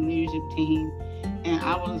my leadership team. And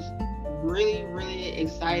I was really, really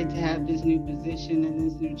excited to have this new position and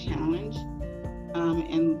this new challenge.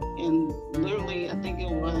 And literally, I think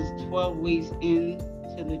it was 12 weeks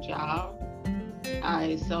into the job,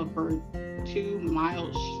 I suffered 2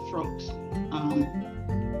 mild strokes.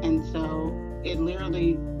 And so it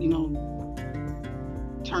literally,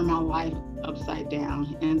 turned my life upside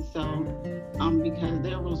down. And so, because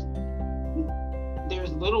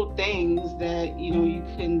there's little things that, you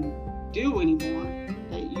couldn't do anymore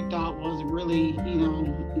that you thought was really,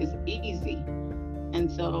 is easy.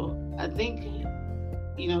 And so I think,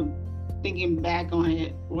 thinking back on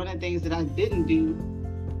it, one of the things that I didn't do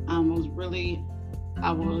was really,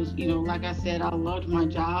 like I said, I loved my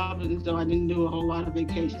job, and so I didn't do a whole lot of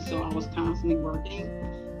vacation, so I was constantly working.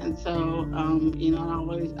 And so,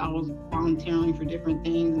 I was volunteering for different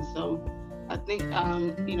things. And so I think,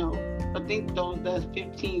 those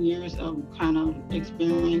 15 years of kind of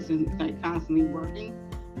experience and like constantly working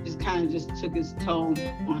just kind of just took its toll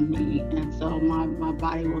on me. And so my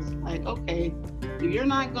body was like, okay, if you're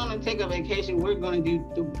not going to take a vacation, we're going to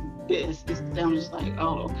do this. I'm just like,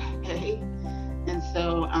 oh, okay. And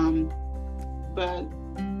so, but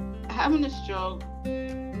having a stroke,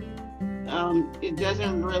 it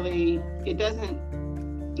doesn't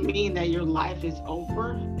mean that your life is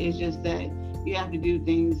over. It's just that you have to do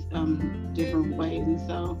things different ways. And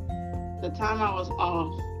so the time I was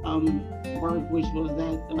off work, which was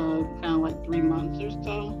that kind of like 3 months or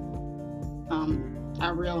so, I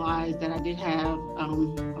realized that I did have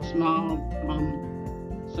a small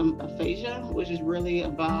some aphasia, which is really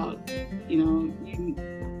about, you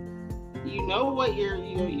know what you're,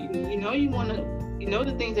 you want to,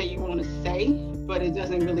 the things that you want to say, but it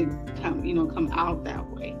doesn't really come out that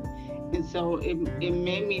way. And so it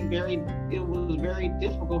made me it was very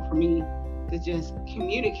difficult for me to just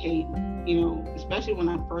communicate, especially when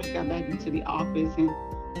I first got back into the office and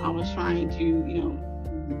I was trying to,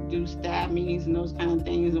 do staff meetings and those kind of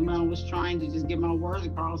things. And when I was trying to just get my words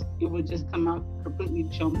across, it would just come out completely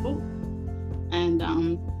jumbled. And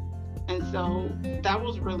so that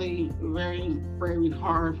was really very, very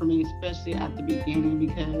hard for me, especially at the beginning,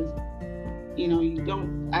 because,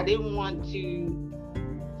 I didn't want to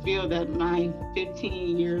feel that my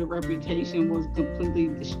 15-year reputation was completely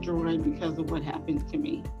destroyed because of what happened to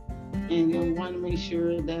me. And I want to make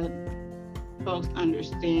sure that folks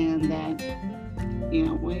understand that,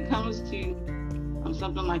 when it comes to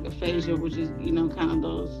something like aphasia, which is, kind of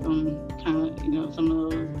those, some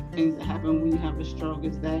of those things that happen when you have a stroke,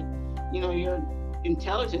 is that, your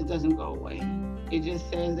intelligence doesn't go away. It just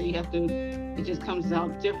says that it just comes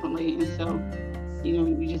out differently. And so,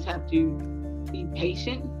 you just have to be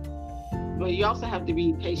patient, but you also have to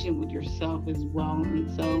be patient with yourself as well. And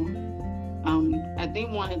so, I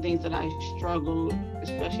think one of the things that I struggled,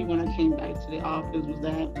 especially when I came back to the office, was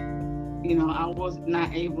that, I was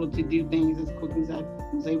not able to do things as quick as I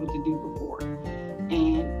was able to do before.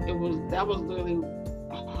 And that was literally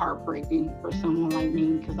heartbreaking for someone like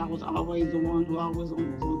me, because I was always the one who always was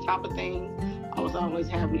on top of things. I was always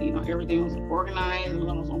having, everything was organized, and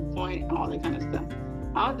I was on point, and all that kind of stuff.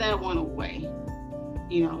 All that went away,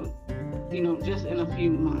 just in a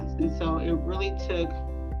few months. And so it really took,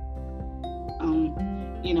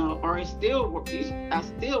 I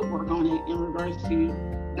still work on it in regards to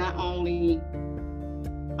not only,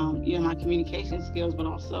 my communication skills, but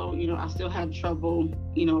also, I still have trouble,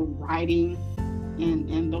 writing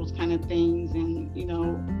and those kind of things. And,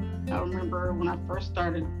 I remember when I first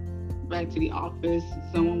started back to the office,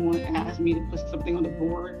 someone asked me to put something on the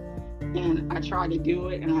board, and I tried to do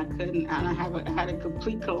it and I couldn't. And I had a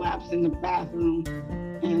complete collapse in the bathroom.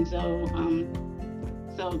 And so,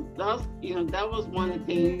 So that's, that was one of the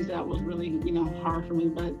things that was really, hard for me.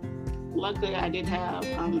 But luckily, I did have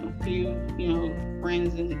a few,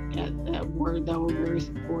 friends at work that were very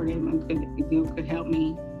supportive and could help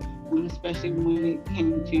me, especially when it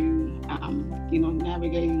came to,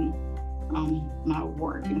 navigating my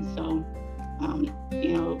work. And so,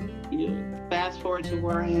 fast forward to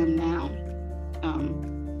where I am now.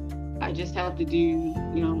 I just have to do,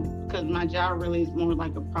 because my job really is more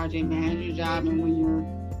like a project manager job. And when you're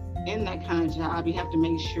in that kind of job, you have to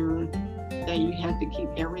make sure that you have to keep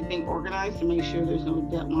everything organized to make sure there's no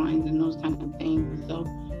deadlines and those kind of things. So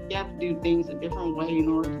you have to do things a different way in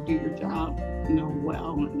order to do your job,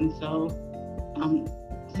 well. And so,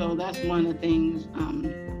 so that's one of the things,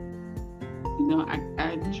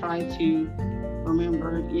 I try to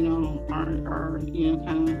remember, or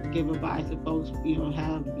kind of give advice to folks,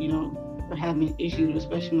 are having issues,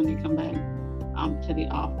 especially when they come back to the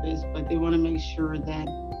office. But they want to make sure that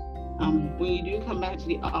when you do come back to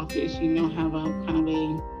the office, have a kind of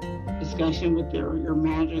a discussion with your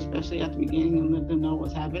manager, especially at the beginning, and let them know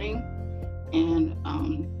what's happening, and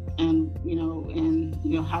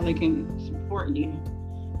how they can support you.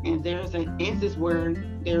 And if there's an instance where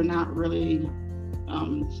they're not really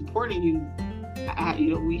supporting you,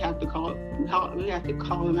 we have to call them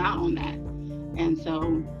out on that. And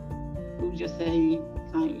so we just say,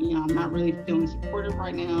 I'm not really feeling supportive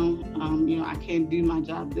right now. I can't do my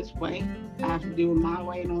job this way. I have to do it my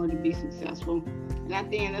way in order to be successful. And at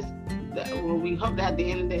the end, we hope that at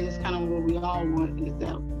the end of the day, it's kind of what we all want, is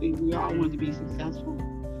that we all want to be successful.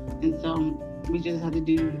 And so we just have to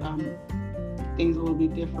do things a little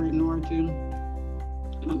bit different in order to,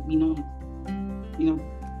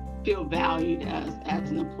 feel valued as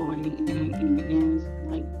an employee. And again, it's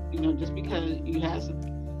like, just because you have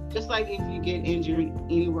just like if you get injured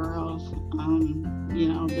anywhere else,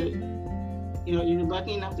 you're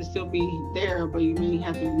lucky enough to still be there, but you may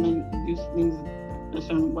have to do things a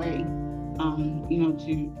certain way,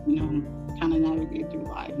 to kind of navigate through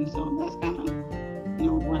life. And so that's kind of,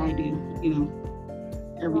 what I do,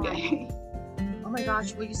 every day. Oh my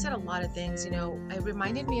gosh, well, you said a lot of things. It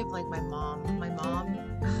reminded me of like my mom. My mom,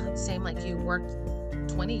 same like you, worked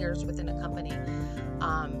 20 years within a company.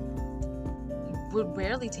 Would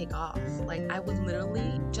rarely take off. Like I would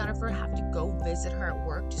literally, Jennifer, have to go visit her at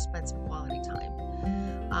work to spend some quality time.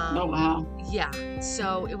 Oh, wow. Yeah.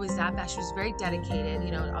 So it was that bad. She was very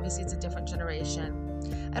dedicated. Obviously it's a different generation.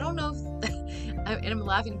 I don't know if, and I'm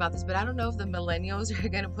laughing about this, but I don't know if the millennials are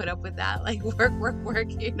going to put up with that. Like work.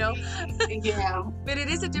 Yeah. But it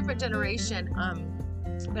is a different generation.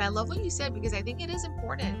 But I love what you said, because I think it is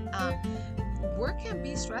important. Work can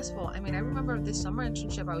be stressful. I mean, I remember this summer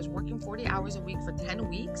internship, I was working 40 hours a week for 10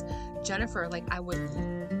 weeks. Jennifer, like I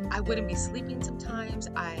wouldn't be sleeping sometimes.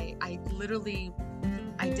 I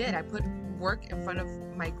put work in front of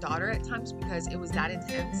my daughter at times because it was that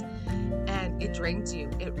intense, and it drains you.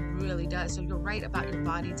 It really does. So you're right about your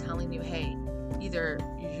body telling you, hey, either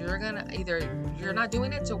you're not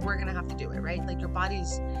doing it, so we're gonna have to do it, right? Like your body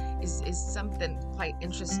is something quite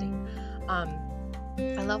interesting.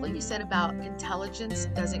 I love what you said about intelligence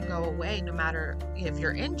doesn't go away no matter if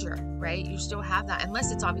you're injured, right? You still have that,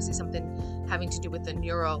 unless it's obviously something having to do with the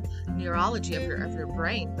neurology of your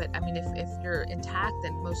brain. But I mean, if you're intact,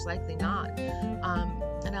 then most likely not.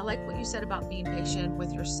 And I like what you said about being patient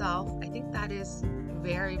with yourself. I think that is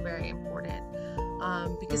very, very important.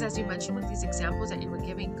 Because as you mentioned with these examples that you were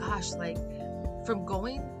giving, gosh, like from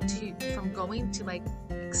going to like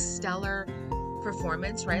stellar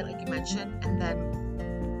performance, right? Like you mentioned, and then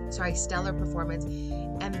stellar performance,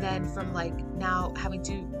 and then from like now having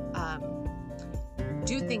to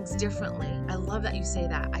do things differently. I love that you say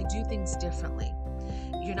that. I do things differently.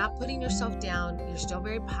 You're not putting yourself down. You're still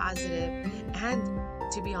very positive, and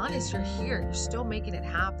to be honest, you're here. You're still making it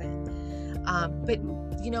happen. But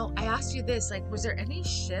I asked you this, like, was there any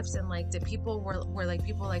shifts in like, did people were like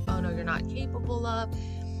people like, oh no, you're not capable of?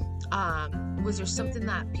 Was there something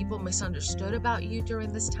that people misunderstood about you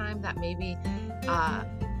during this time that maybe,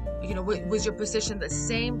 was your position the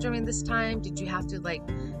same during this time? Did you have to like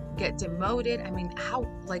get demoted? I mean, how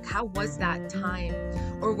was that time?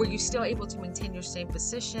 Or were you still able to maintain your same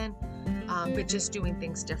position, but just doing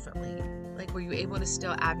things differently? Like, were you able to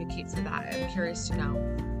still advocate for that? I'm curious to know.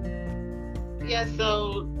 Yeah,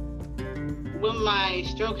 so when my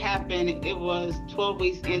stroke happened, it was 12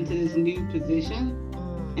 weeks into this new position,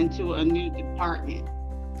 into a new department.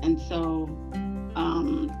 And so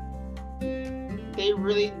they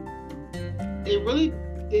really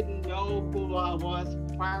didn't know who I was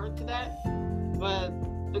prior to that. But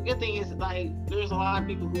the good thing is, like, there's a lot of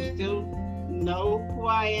people who still know who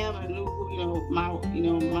I am and knew who, my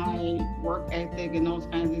work ethic and those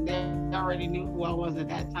kinds of things. They already knew who I was at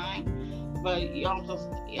that time. But you also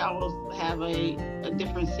have a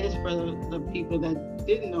different sense for the people that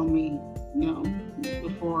didn't know me,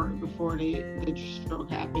 before the stroke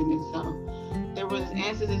happened. And so there was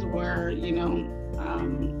instances where, they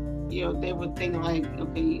would think like,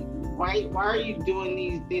 okay, why are you doing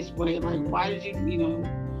these this way? Like, why did you,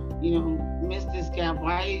 miss this gap?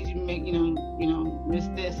 Why did you miss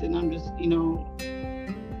this? And I'm just,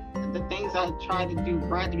 the things I try to do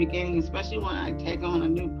right at the beginning, especially when I take on a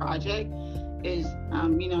new project, is,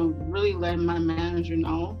 really letting my manager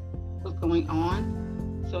know what's going on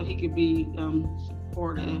so he could be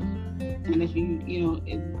supportive. And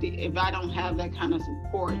if I don't have that kind of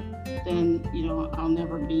support, then, I'll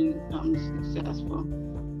never be successful.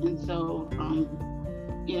 And so,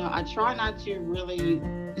 I try not to really,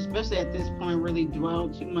 especially at this point, really dwell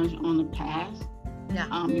too much on the past. Yeah.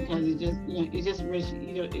 Because it just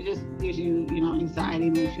gives you, anxiety,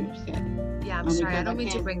 makes you upset. Yeah, I'm sorry. I don't mean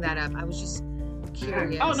to bring that up. I was just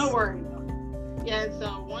curious. Oh, no worries. Yeah.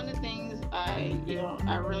 So one of the things I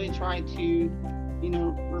really try to,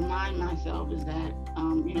 remind myself is that,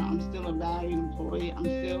 I'm still a valued employee. I'm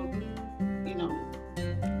still,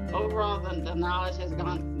 overall the knowledge has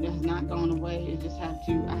not gone away. I have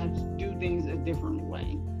to do things a different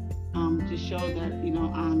way, to show that,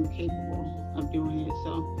 I'm capable of doing it.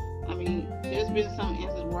 So, I mean, there's been some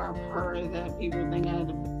instances where I've heard that people think I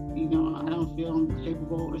don't feel I'm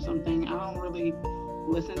capable or something. I don't really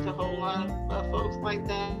listen to a whole lot of folks like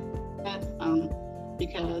that,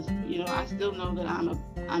 because, I still know that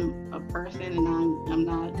I'm a person and I'm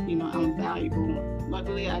not, I'm valuable.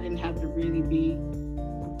 Luckily, I didn't have to really be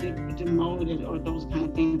demoted or those kind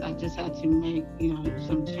of things. I just had to make,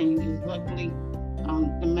 some changes. Luckily,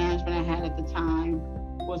 the management I had at the time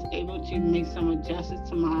was able to make some adjustments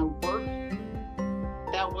to my work.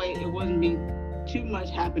 That way it wouldn't be too much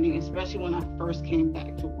happening, especially when I first came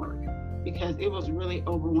back to work, because it was really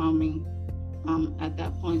overwhelming at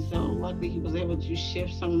that point. So luckily he was able to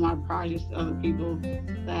shift some of my projects to other people.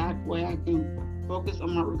 That way I can focus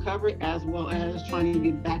on my recovery as well as trying to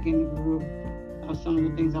get back in the groove of some of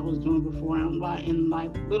the things I was doing before. And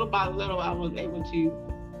like little by little, I was able to,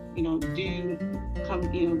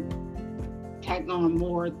 tack on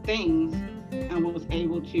more things and was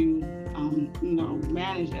able to,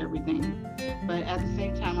 manage everything. But at the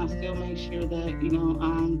same time, I still make sure that,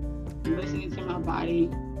 I'm listening to my body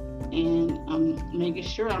and making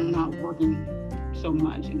sure I'm not working so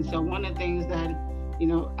much. And so one of the things that,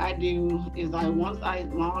 I do is once I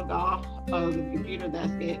log off of the computer,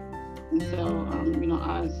 that's it. And so,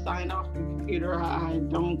 I sign off the computer. I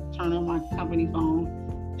don't turn on my company phone,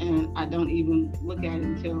 and I don't even look at it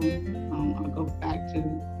until I go back to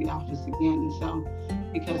the office again. So,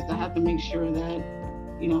 because I have to make sure that,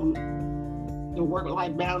 the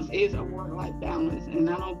work-life balance is a work-life balance. And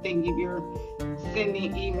I don't think if you're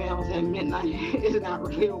sending emails at midnight, it's not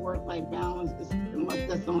really a work-life balance. Unless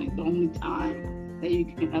that's the only time that you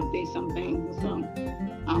can update something. So,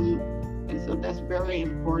 and so that's very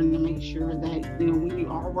important to make sure that, when you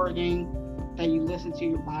are working, that you listen to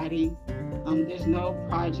your body. There's no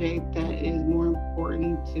project that is more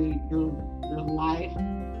important to your life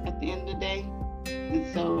at the end of the day.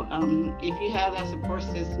 And so if you have that support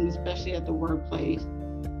system, especially at the workplace,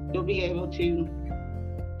 you'll be able to,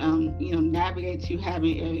 navigate to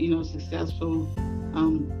having a, successful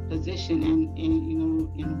position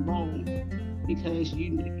and role. Because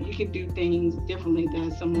you can do things differently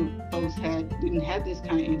that some of folks didn't have this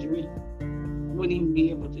kind of injury, wouldn't even be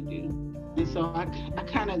able to do. And so I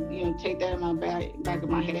kind of, take that in my back of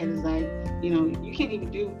my head as like, you can't even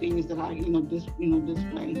do things that this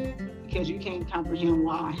way, because you can't comprehend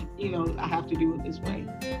why, I have to do it this way.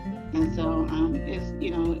 And so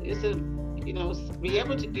be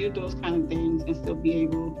able to do those kind of things and still be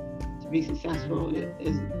able to be successful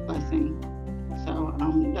is a blessing. So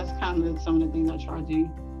that's kind of some of the things I try to,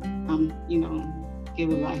 give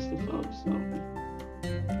advice to folks. So.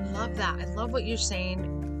 Love that. I love what you're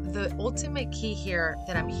saying. The ultimate key here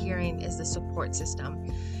that I'm hearing is the support system,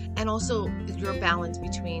 and also your balance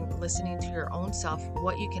between listening to your own self,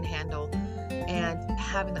 what you can handle, and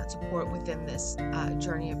having that support within this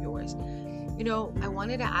journey of yours. I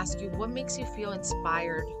wanted to ask you, what makes you feel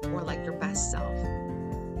inspired or like your best self?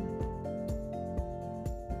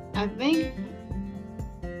 I think,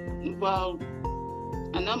 well,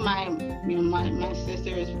 I know my sister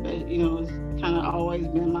is, has kind of always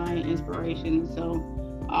been my inspiration. And so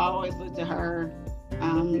I always look to her,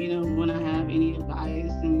 when I have any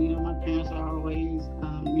advice. And, my parents are always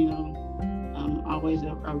always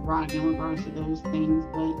a rock in regards to those things.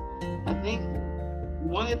 But I think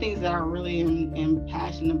one of the things that I really am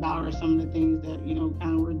passionate about are some of the things that,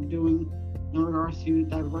 kind of we're doing in regards to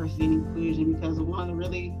diversity and inclusion, because one,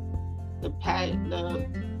 really, the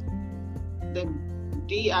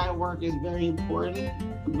DI work is very important,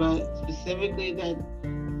 but specifically that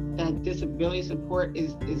disability support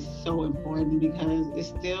is so important,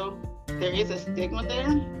 because there is a stigma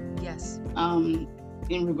there. Yes.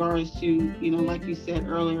 In regards to, like you said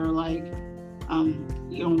earlier, like,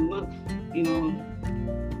 you don't look,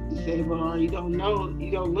 disabled, or you don't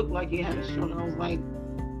look like you had a stroke. I was like,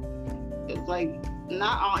 it's like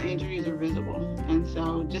not all injuries are visible. And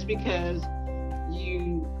so just because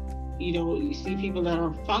you see people that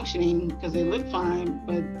are functioning because they look fine,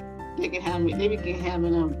 but they can have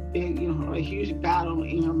having a big, a huge battle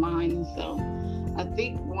in your mind. And so I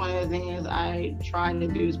think one of the things I try to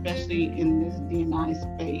do, especially in this D&I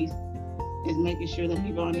space, is making sure that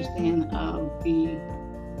people understand of the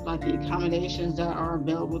accommodations that are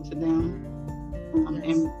available to them,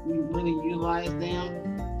 and we really utilize them.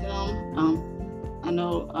 I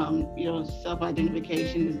know,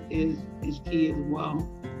 self-identification is key as well,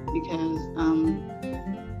 because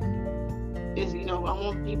I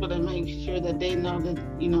want people to make sure that they know that,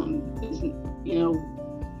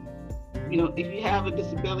 if you have a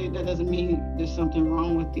disability, that doesn't mean there's something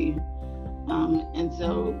wrong with you.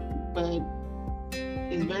 But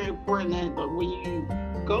it's very important that when you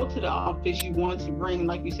go to the office, you want to bring,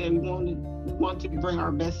 like you said, we want to bring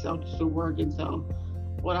our best self to work. And so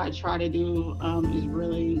what I try to do is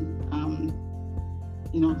really,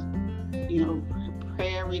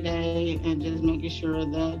 pray every day, and just making sure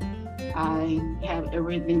that I have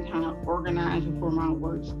everything kind of organized before my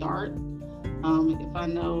work starts. If I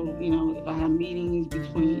know, if I have meetings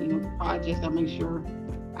between, projects, I make sure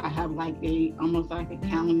I have almost like a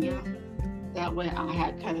calendar. That way I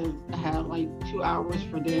have like 2 hours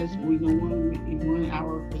for this, 1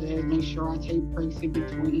 hour for this, make sure I take breaks in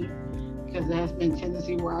between, because that's been a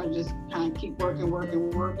tendency where I just kind of keep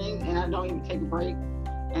working, and I don't even take a break.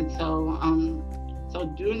 And so,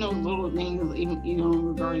 doing those little things, even, in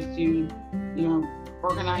regards to,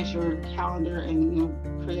 organize your calendar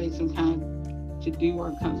and, create some kind of to-do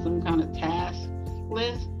or some kind of task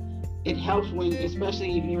list. It helps when,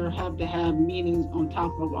 especially if you have to have meetings on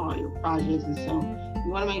top of all your projects. And so you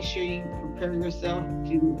want to make sure you prepare yourself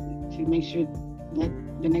to make sure that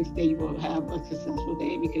the next day you will have a successful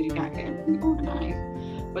day, because you got everything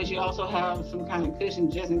organized. But you also have some kind of cushion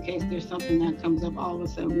just in case there's something that comes up all of a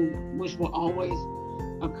sudden, which will always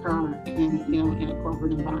occur in a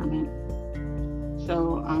corporate environment.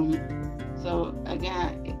 So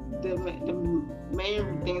again, the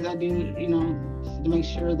main things I do, to make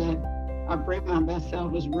sure that I bring my best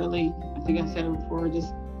self is really, I think I said it before,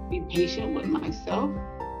 just be patient with myself.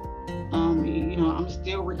 I'm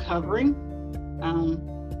still recovering,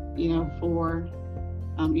 for,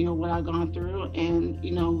 what I've gone through. And,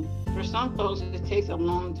 for some folks, it takes a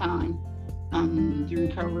long time to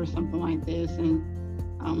recover something like this. And,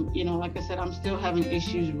 like I said, I'm still having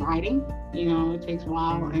issues writing. It takes a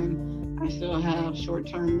while, and I still have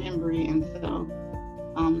short-term memory. And so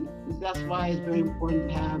that's why it's very important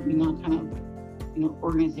to have, kind of,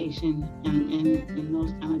 organization and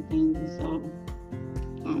those kind of things.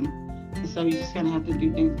 And so you just kind of have to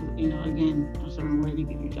do things, again, a certain way to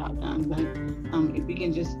get your job done. But if you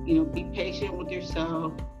can just, be patient with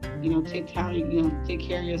yourself, take time, take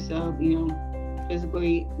care of yourself,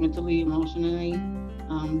 physically, mentally, emotionally,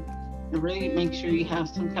 and really make sure you have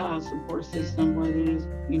some kind of support system, whether it's,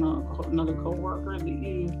 another coworker that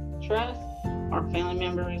you trust or family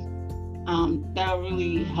members. That'll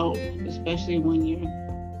really help, especially when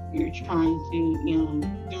you're trying to,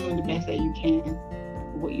 doing the best that you can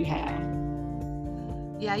with what you have.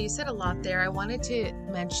 Yeah, you said a lot there. I wanted to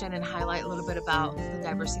mention and highlight a little bit about the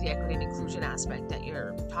diversity, equity, and inclusion aspect that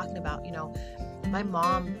you're talking about. My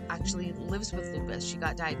mom actually lives with lupus. She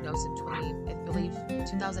got diagnosed in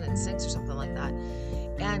 2006 or something like that.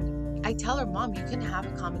 And I tell her, Mom, you can have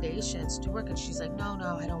accommodations to work. And she's like, no,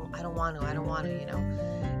 I don't want to,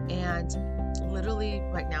 And literally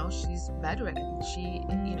right now she's bedridden. She,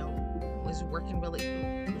 was working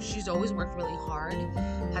she's always worked really hard,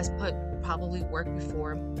 has put probably work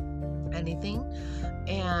before anything.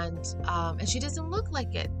 And she doesn't look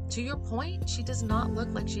like it. To your point, she does not look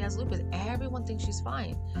like she has lupus. Everyone thinks she's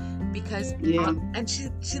fine because, and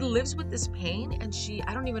she lives with this pain, and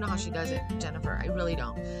I don't even know how she does it, Jennifer. I really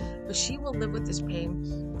don't. But she will live with this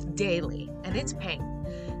pain daily, and it's pain.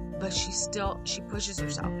 But she pushes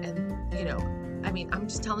herself, and I mean, I'm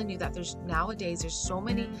just telling you that there's so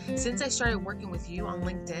many, since I started working with you on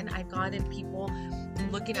LinkedIn, I've gotten people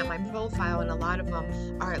looking at my profile, and a lot of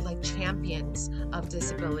them are like champions of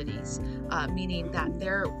disabilities, meaning that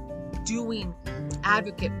they're doing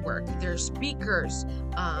advocate work, they're speakers,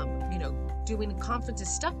 doing conferences,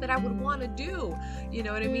 stuff that I would want to do, you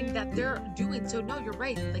know what I mean, that they're doing. So no, you're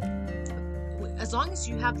right. Like, as long as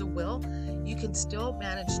you have the will, you can still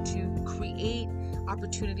manage to create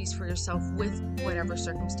opportunities for yourself with whatever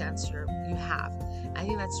circumstance you have. I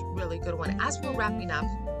think that's a really good one. As we're wrapping up,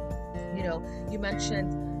 you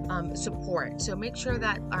mentioned support. So make sure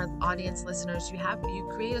that our audience listeners, you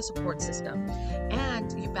create a support system,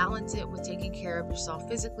 and you balance it with taking care of yourself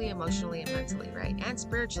physically, emotionally, and mentally, right? And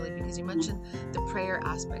spiritually, because you mentioned the prayer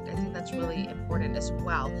aspect. I think that's really important as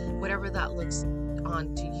well, whatever that looks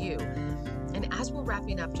on to you. And as we're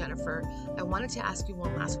wrapping up, Jennifer, I wanted to ask you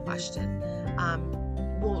one last question.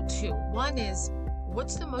 Well, two. One is,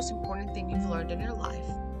 what's the most important thing you've learned in your life?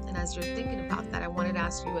 And as you're thinking about that, I wanted to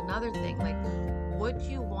ask you another thing, like, what do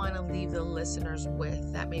you want to leave the listeners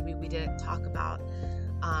with that maybe we didn't talk about,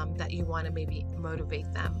 that you want to maybe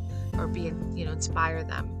motivate them or inspire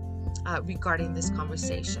them regarding this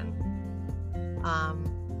conversation?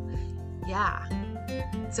 Yeah.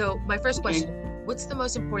 So my first question, what's the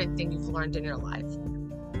most important thing you've learned in your life?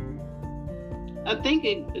 I think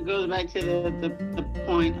it goes back to the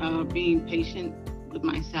point of being patient with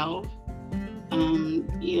myself.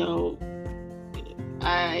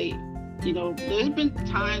 There's been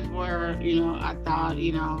times where, I thought,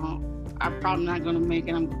 I'm probably not going to make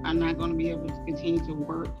it. I'm not going to be able to continue to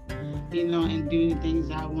work, and do the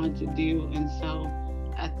things I want to do. And so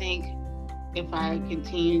I think if I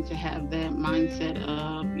continue to have that mindset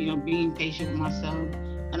of, being patient with myself,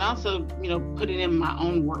 and also, putting in my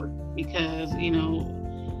own work, because, when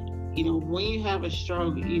you have a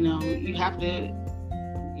stroke, you have to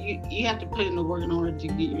put in the work in order to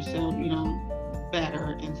get yourself,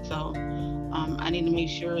 better. And so I need to make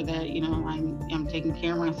sure that, I'm taking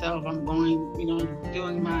care of myself. I'm going,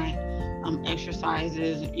 doing my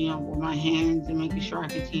exercises, with my hands, and making sure I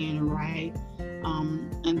continue to write.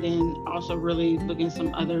 And then also really looking at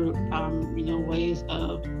some other, ways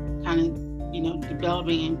of kind of,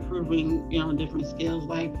 developing and improving, different skills.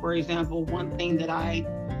 Like, for example, one thing that I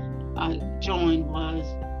joined was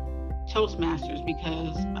Toastmasters,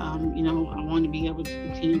 because, I want to be able to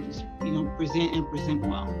continue to, present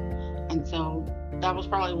well. And so that was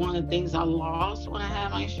probably one of the things I lost when I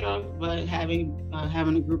had my stroke, but having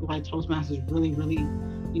a group like Toastmasters really, really,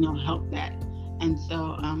 helped that. And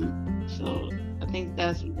so, so I think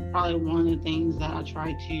that's probably one of the things that I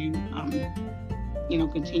try to,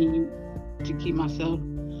 continue to keep myself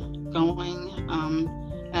going. And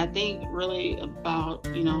I think really about,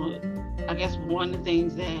 I guess one of the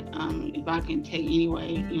things that, if I can take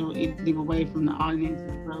anyway, anything away from the audience,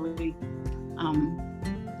 is really,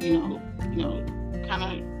 kind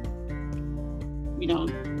of,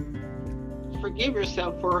 forgive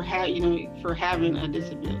yourself for having a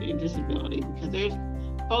disability, because there's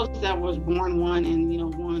folks that was born one, and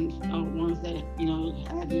ones that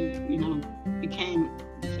became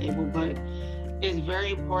disabled. But it's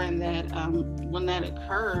very important that when that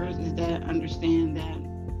occurs, is that understand that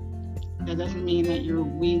doesn't mean that you're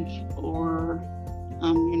weak, or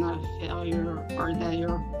you're not a failure, or that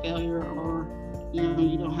you're a failure, or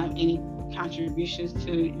you don't have any contributions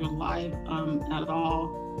to your life at all.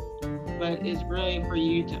 But it's really for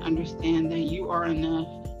you to understand that you are enough.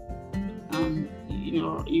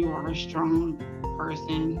 You are a strong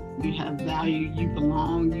person. You have value. You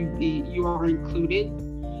belong. You are included.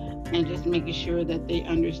 And just making sure that they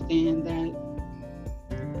understand that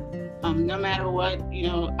no matter what,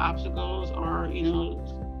 obstacles or,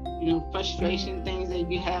 frustration, things that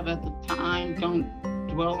you have at the time, don't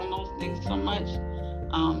dwell on those things so much,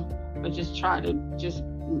 but just try to just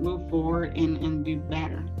move forward and do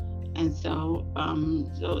better. And so,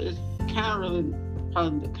 so it's kind of really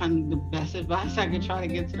probably the best advice I could try to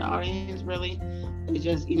give to the audience, really, is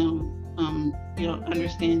just,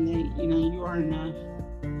 understand that, you are enough,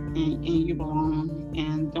 and you belong,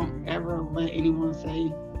 and don't ever let anyone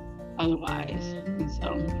say otherwise. And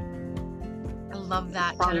so I love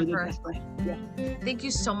that, Jennifer. Yeah. Thank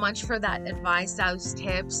you so much for that advice, those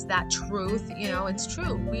tips, that truth. It's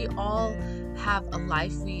true. We all have a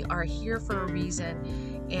life. We are here for a reason,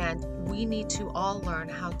 and we need to all learn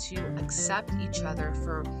how to accept each other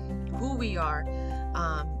for who we are,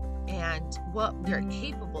 and what you're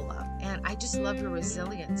capable of. And I just love your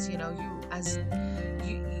resilience. You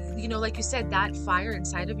know, like you said, that fire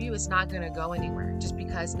inside of you is not going to go anywhere just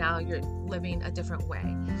because now you're living a different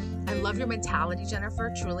way. I love your mentality,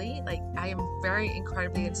 Jennifer, truly. Like, I am very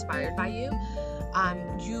incredibly inspired by you.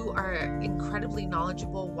 You are incredibly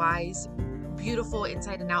knowledgeable, wise, beautiful,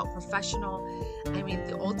 inside and out, professional. I mean,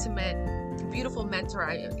 the ultimate beautiful mentor.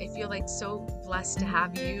 I feel like so blessed to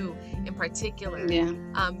have you in particular,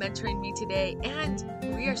 mentoring me today. And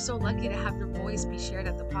we are so lucky to have your voice be shared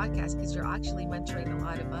at the podcast, because you're actually mentoring a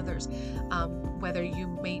lot of others, whether you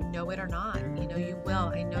may know it or not. You know you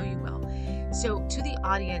will. I know you will. So to the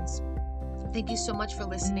audience, thank you so much for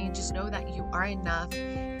listening. Just know that you are enough.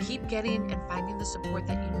 Keep getting and finding the support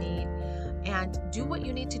that you need, and do what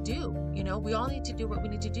you need to do. You know, we all need to do what we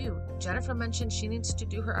need to do. Jennifer mentioned she needs to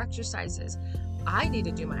do her exercises. I need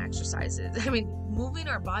to do my exercises. I mean, moving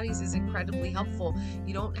our bodies is incredibly helpful.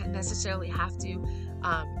 You don't necessarily have to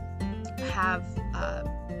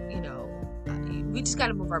we just got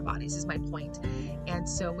to move our bodies is my point. And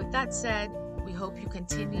so with that said, we hope you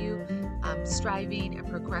continue striving and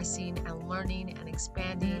progressing and learning and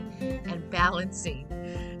expanding and balancing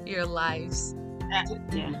your lives.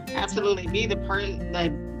 Yeah, absolutely. Be the person,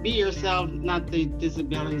 like, be yourself, not the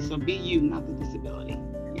disability. So be you, not the disability.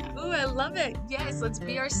 Yeah. Ooh, I love it. Yes, let's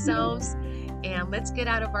be ourselves, and let's get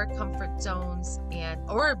out of our comfort zones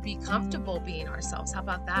or be comfortable being ourselves. How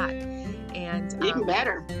about that? And even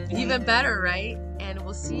better. Even better, right? And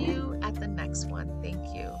we'll see you at the next one.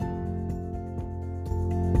 Thank you.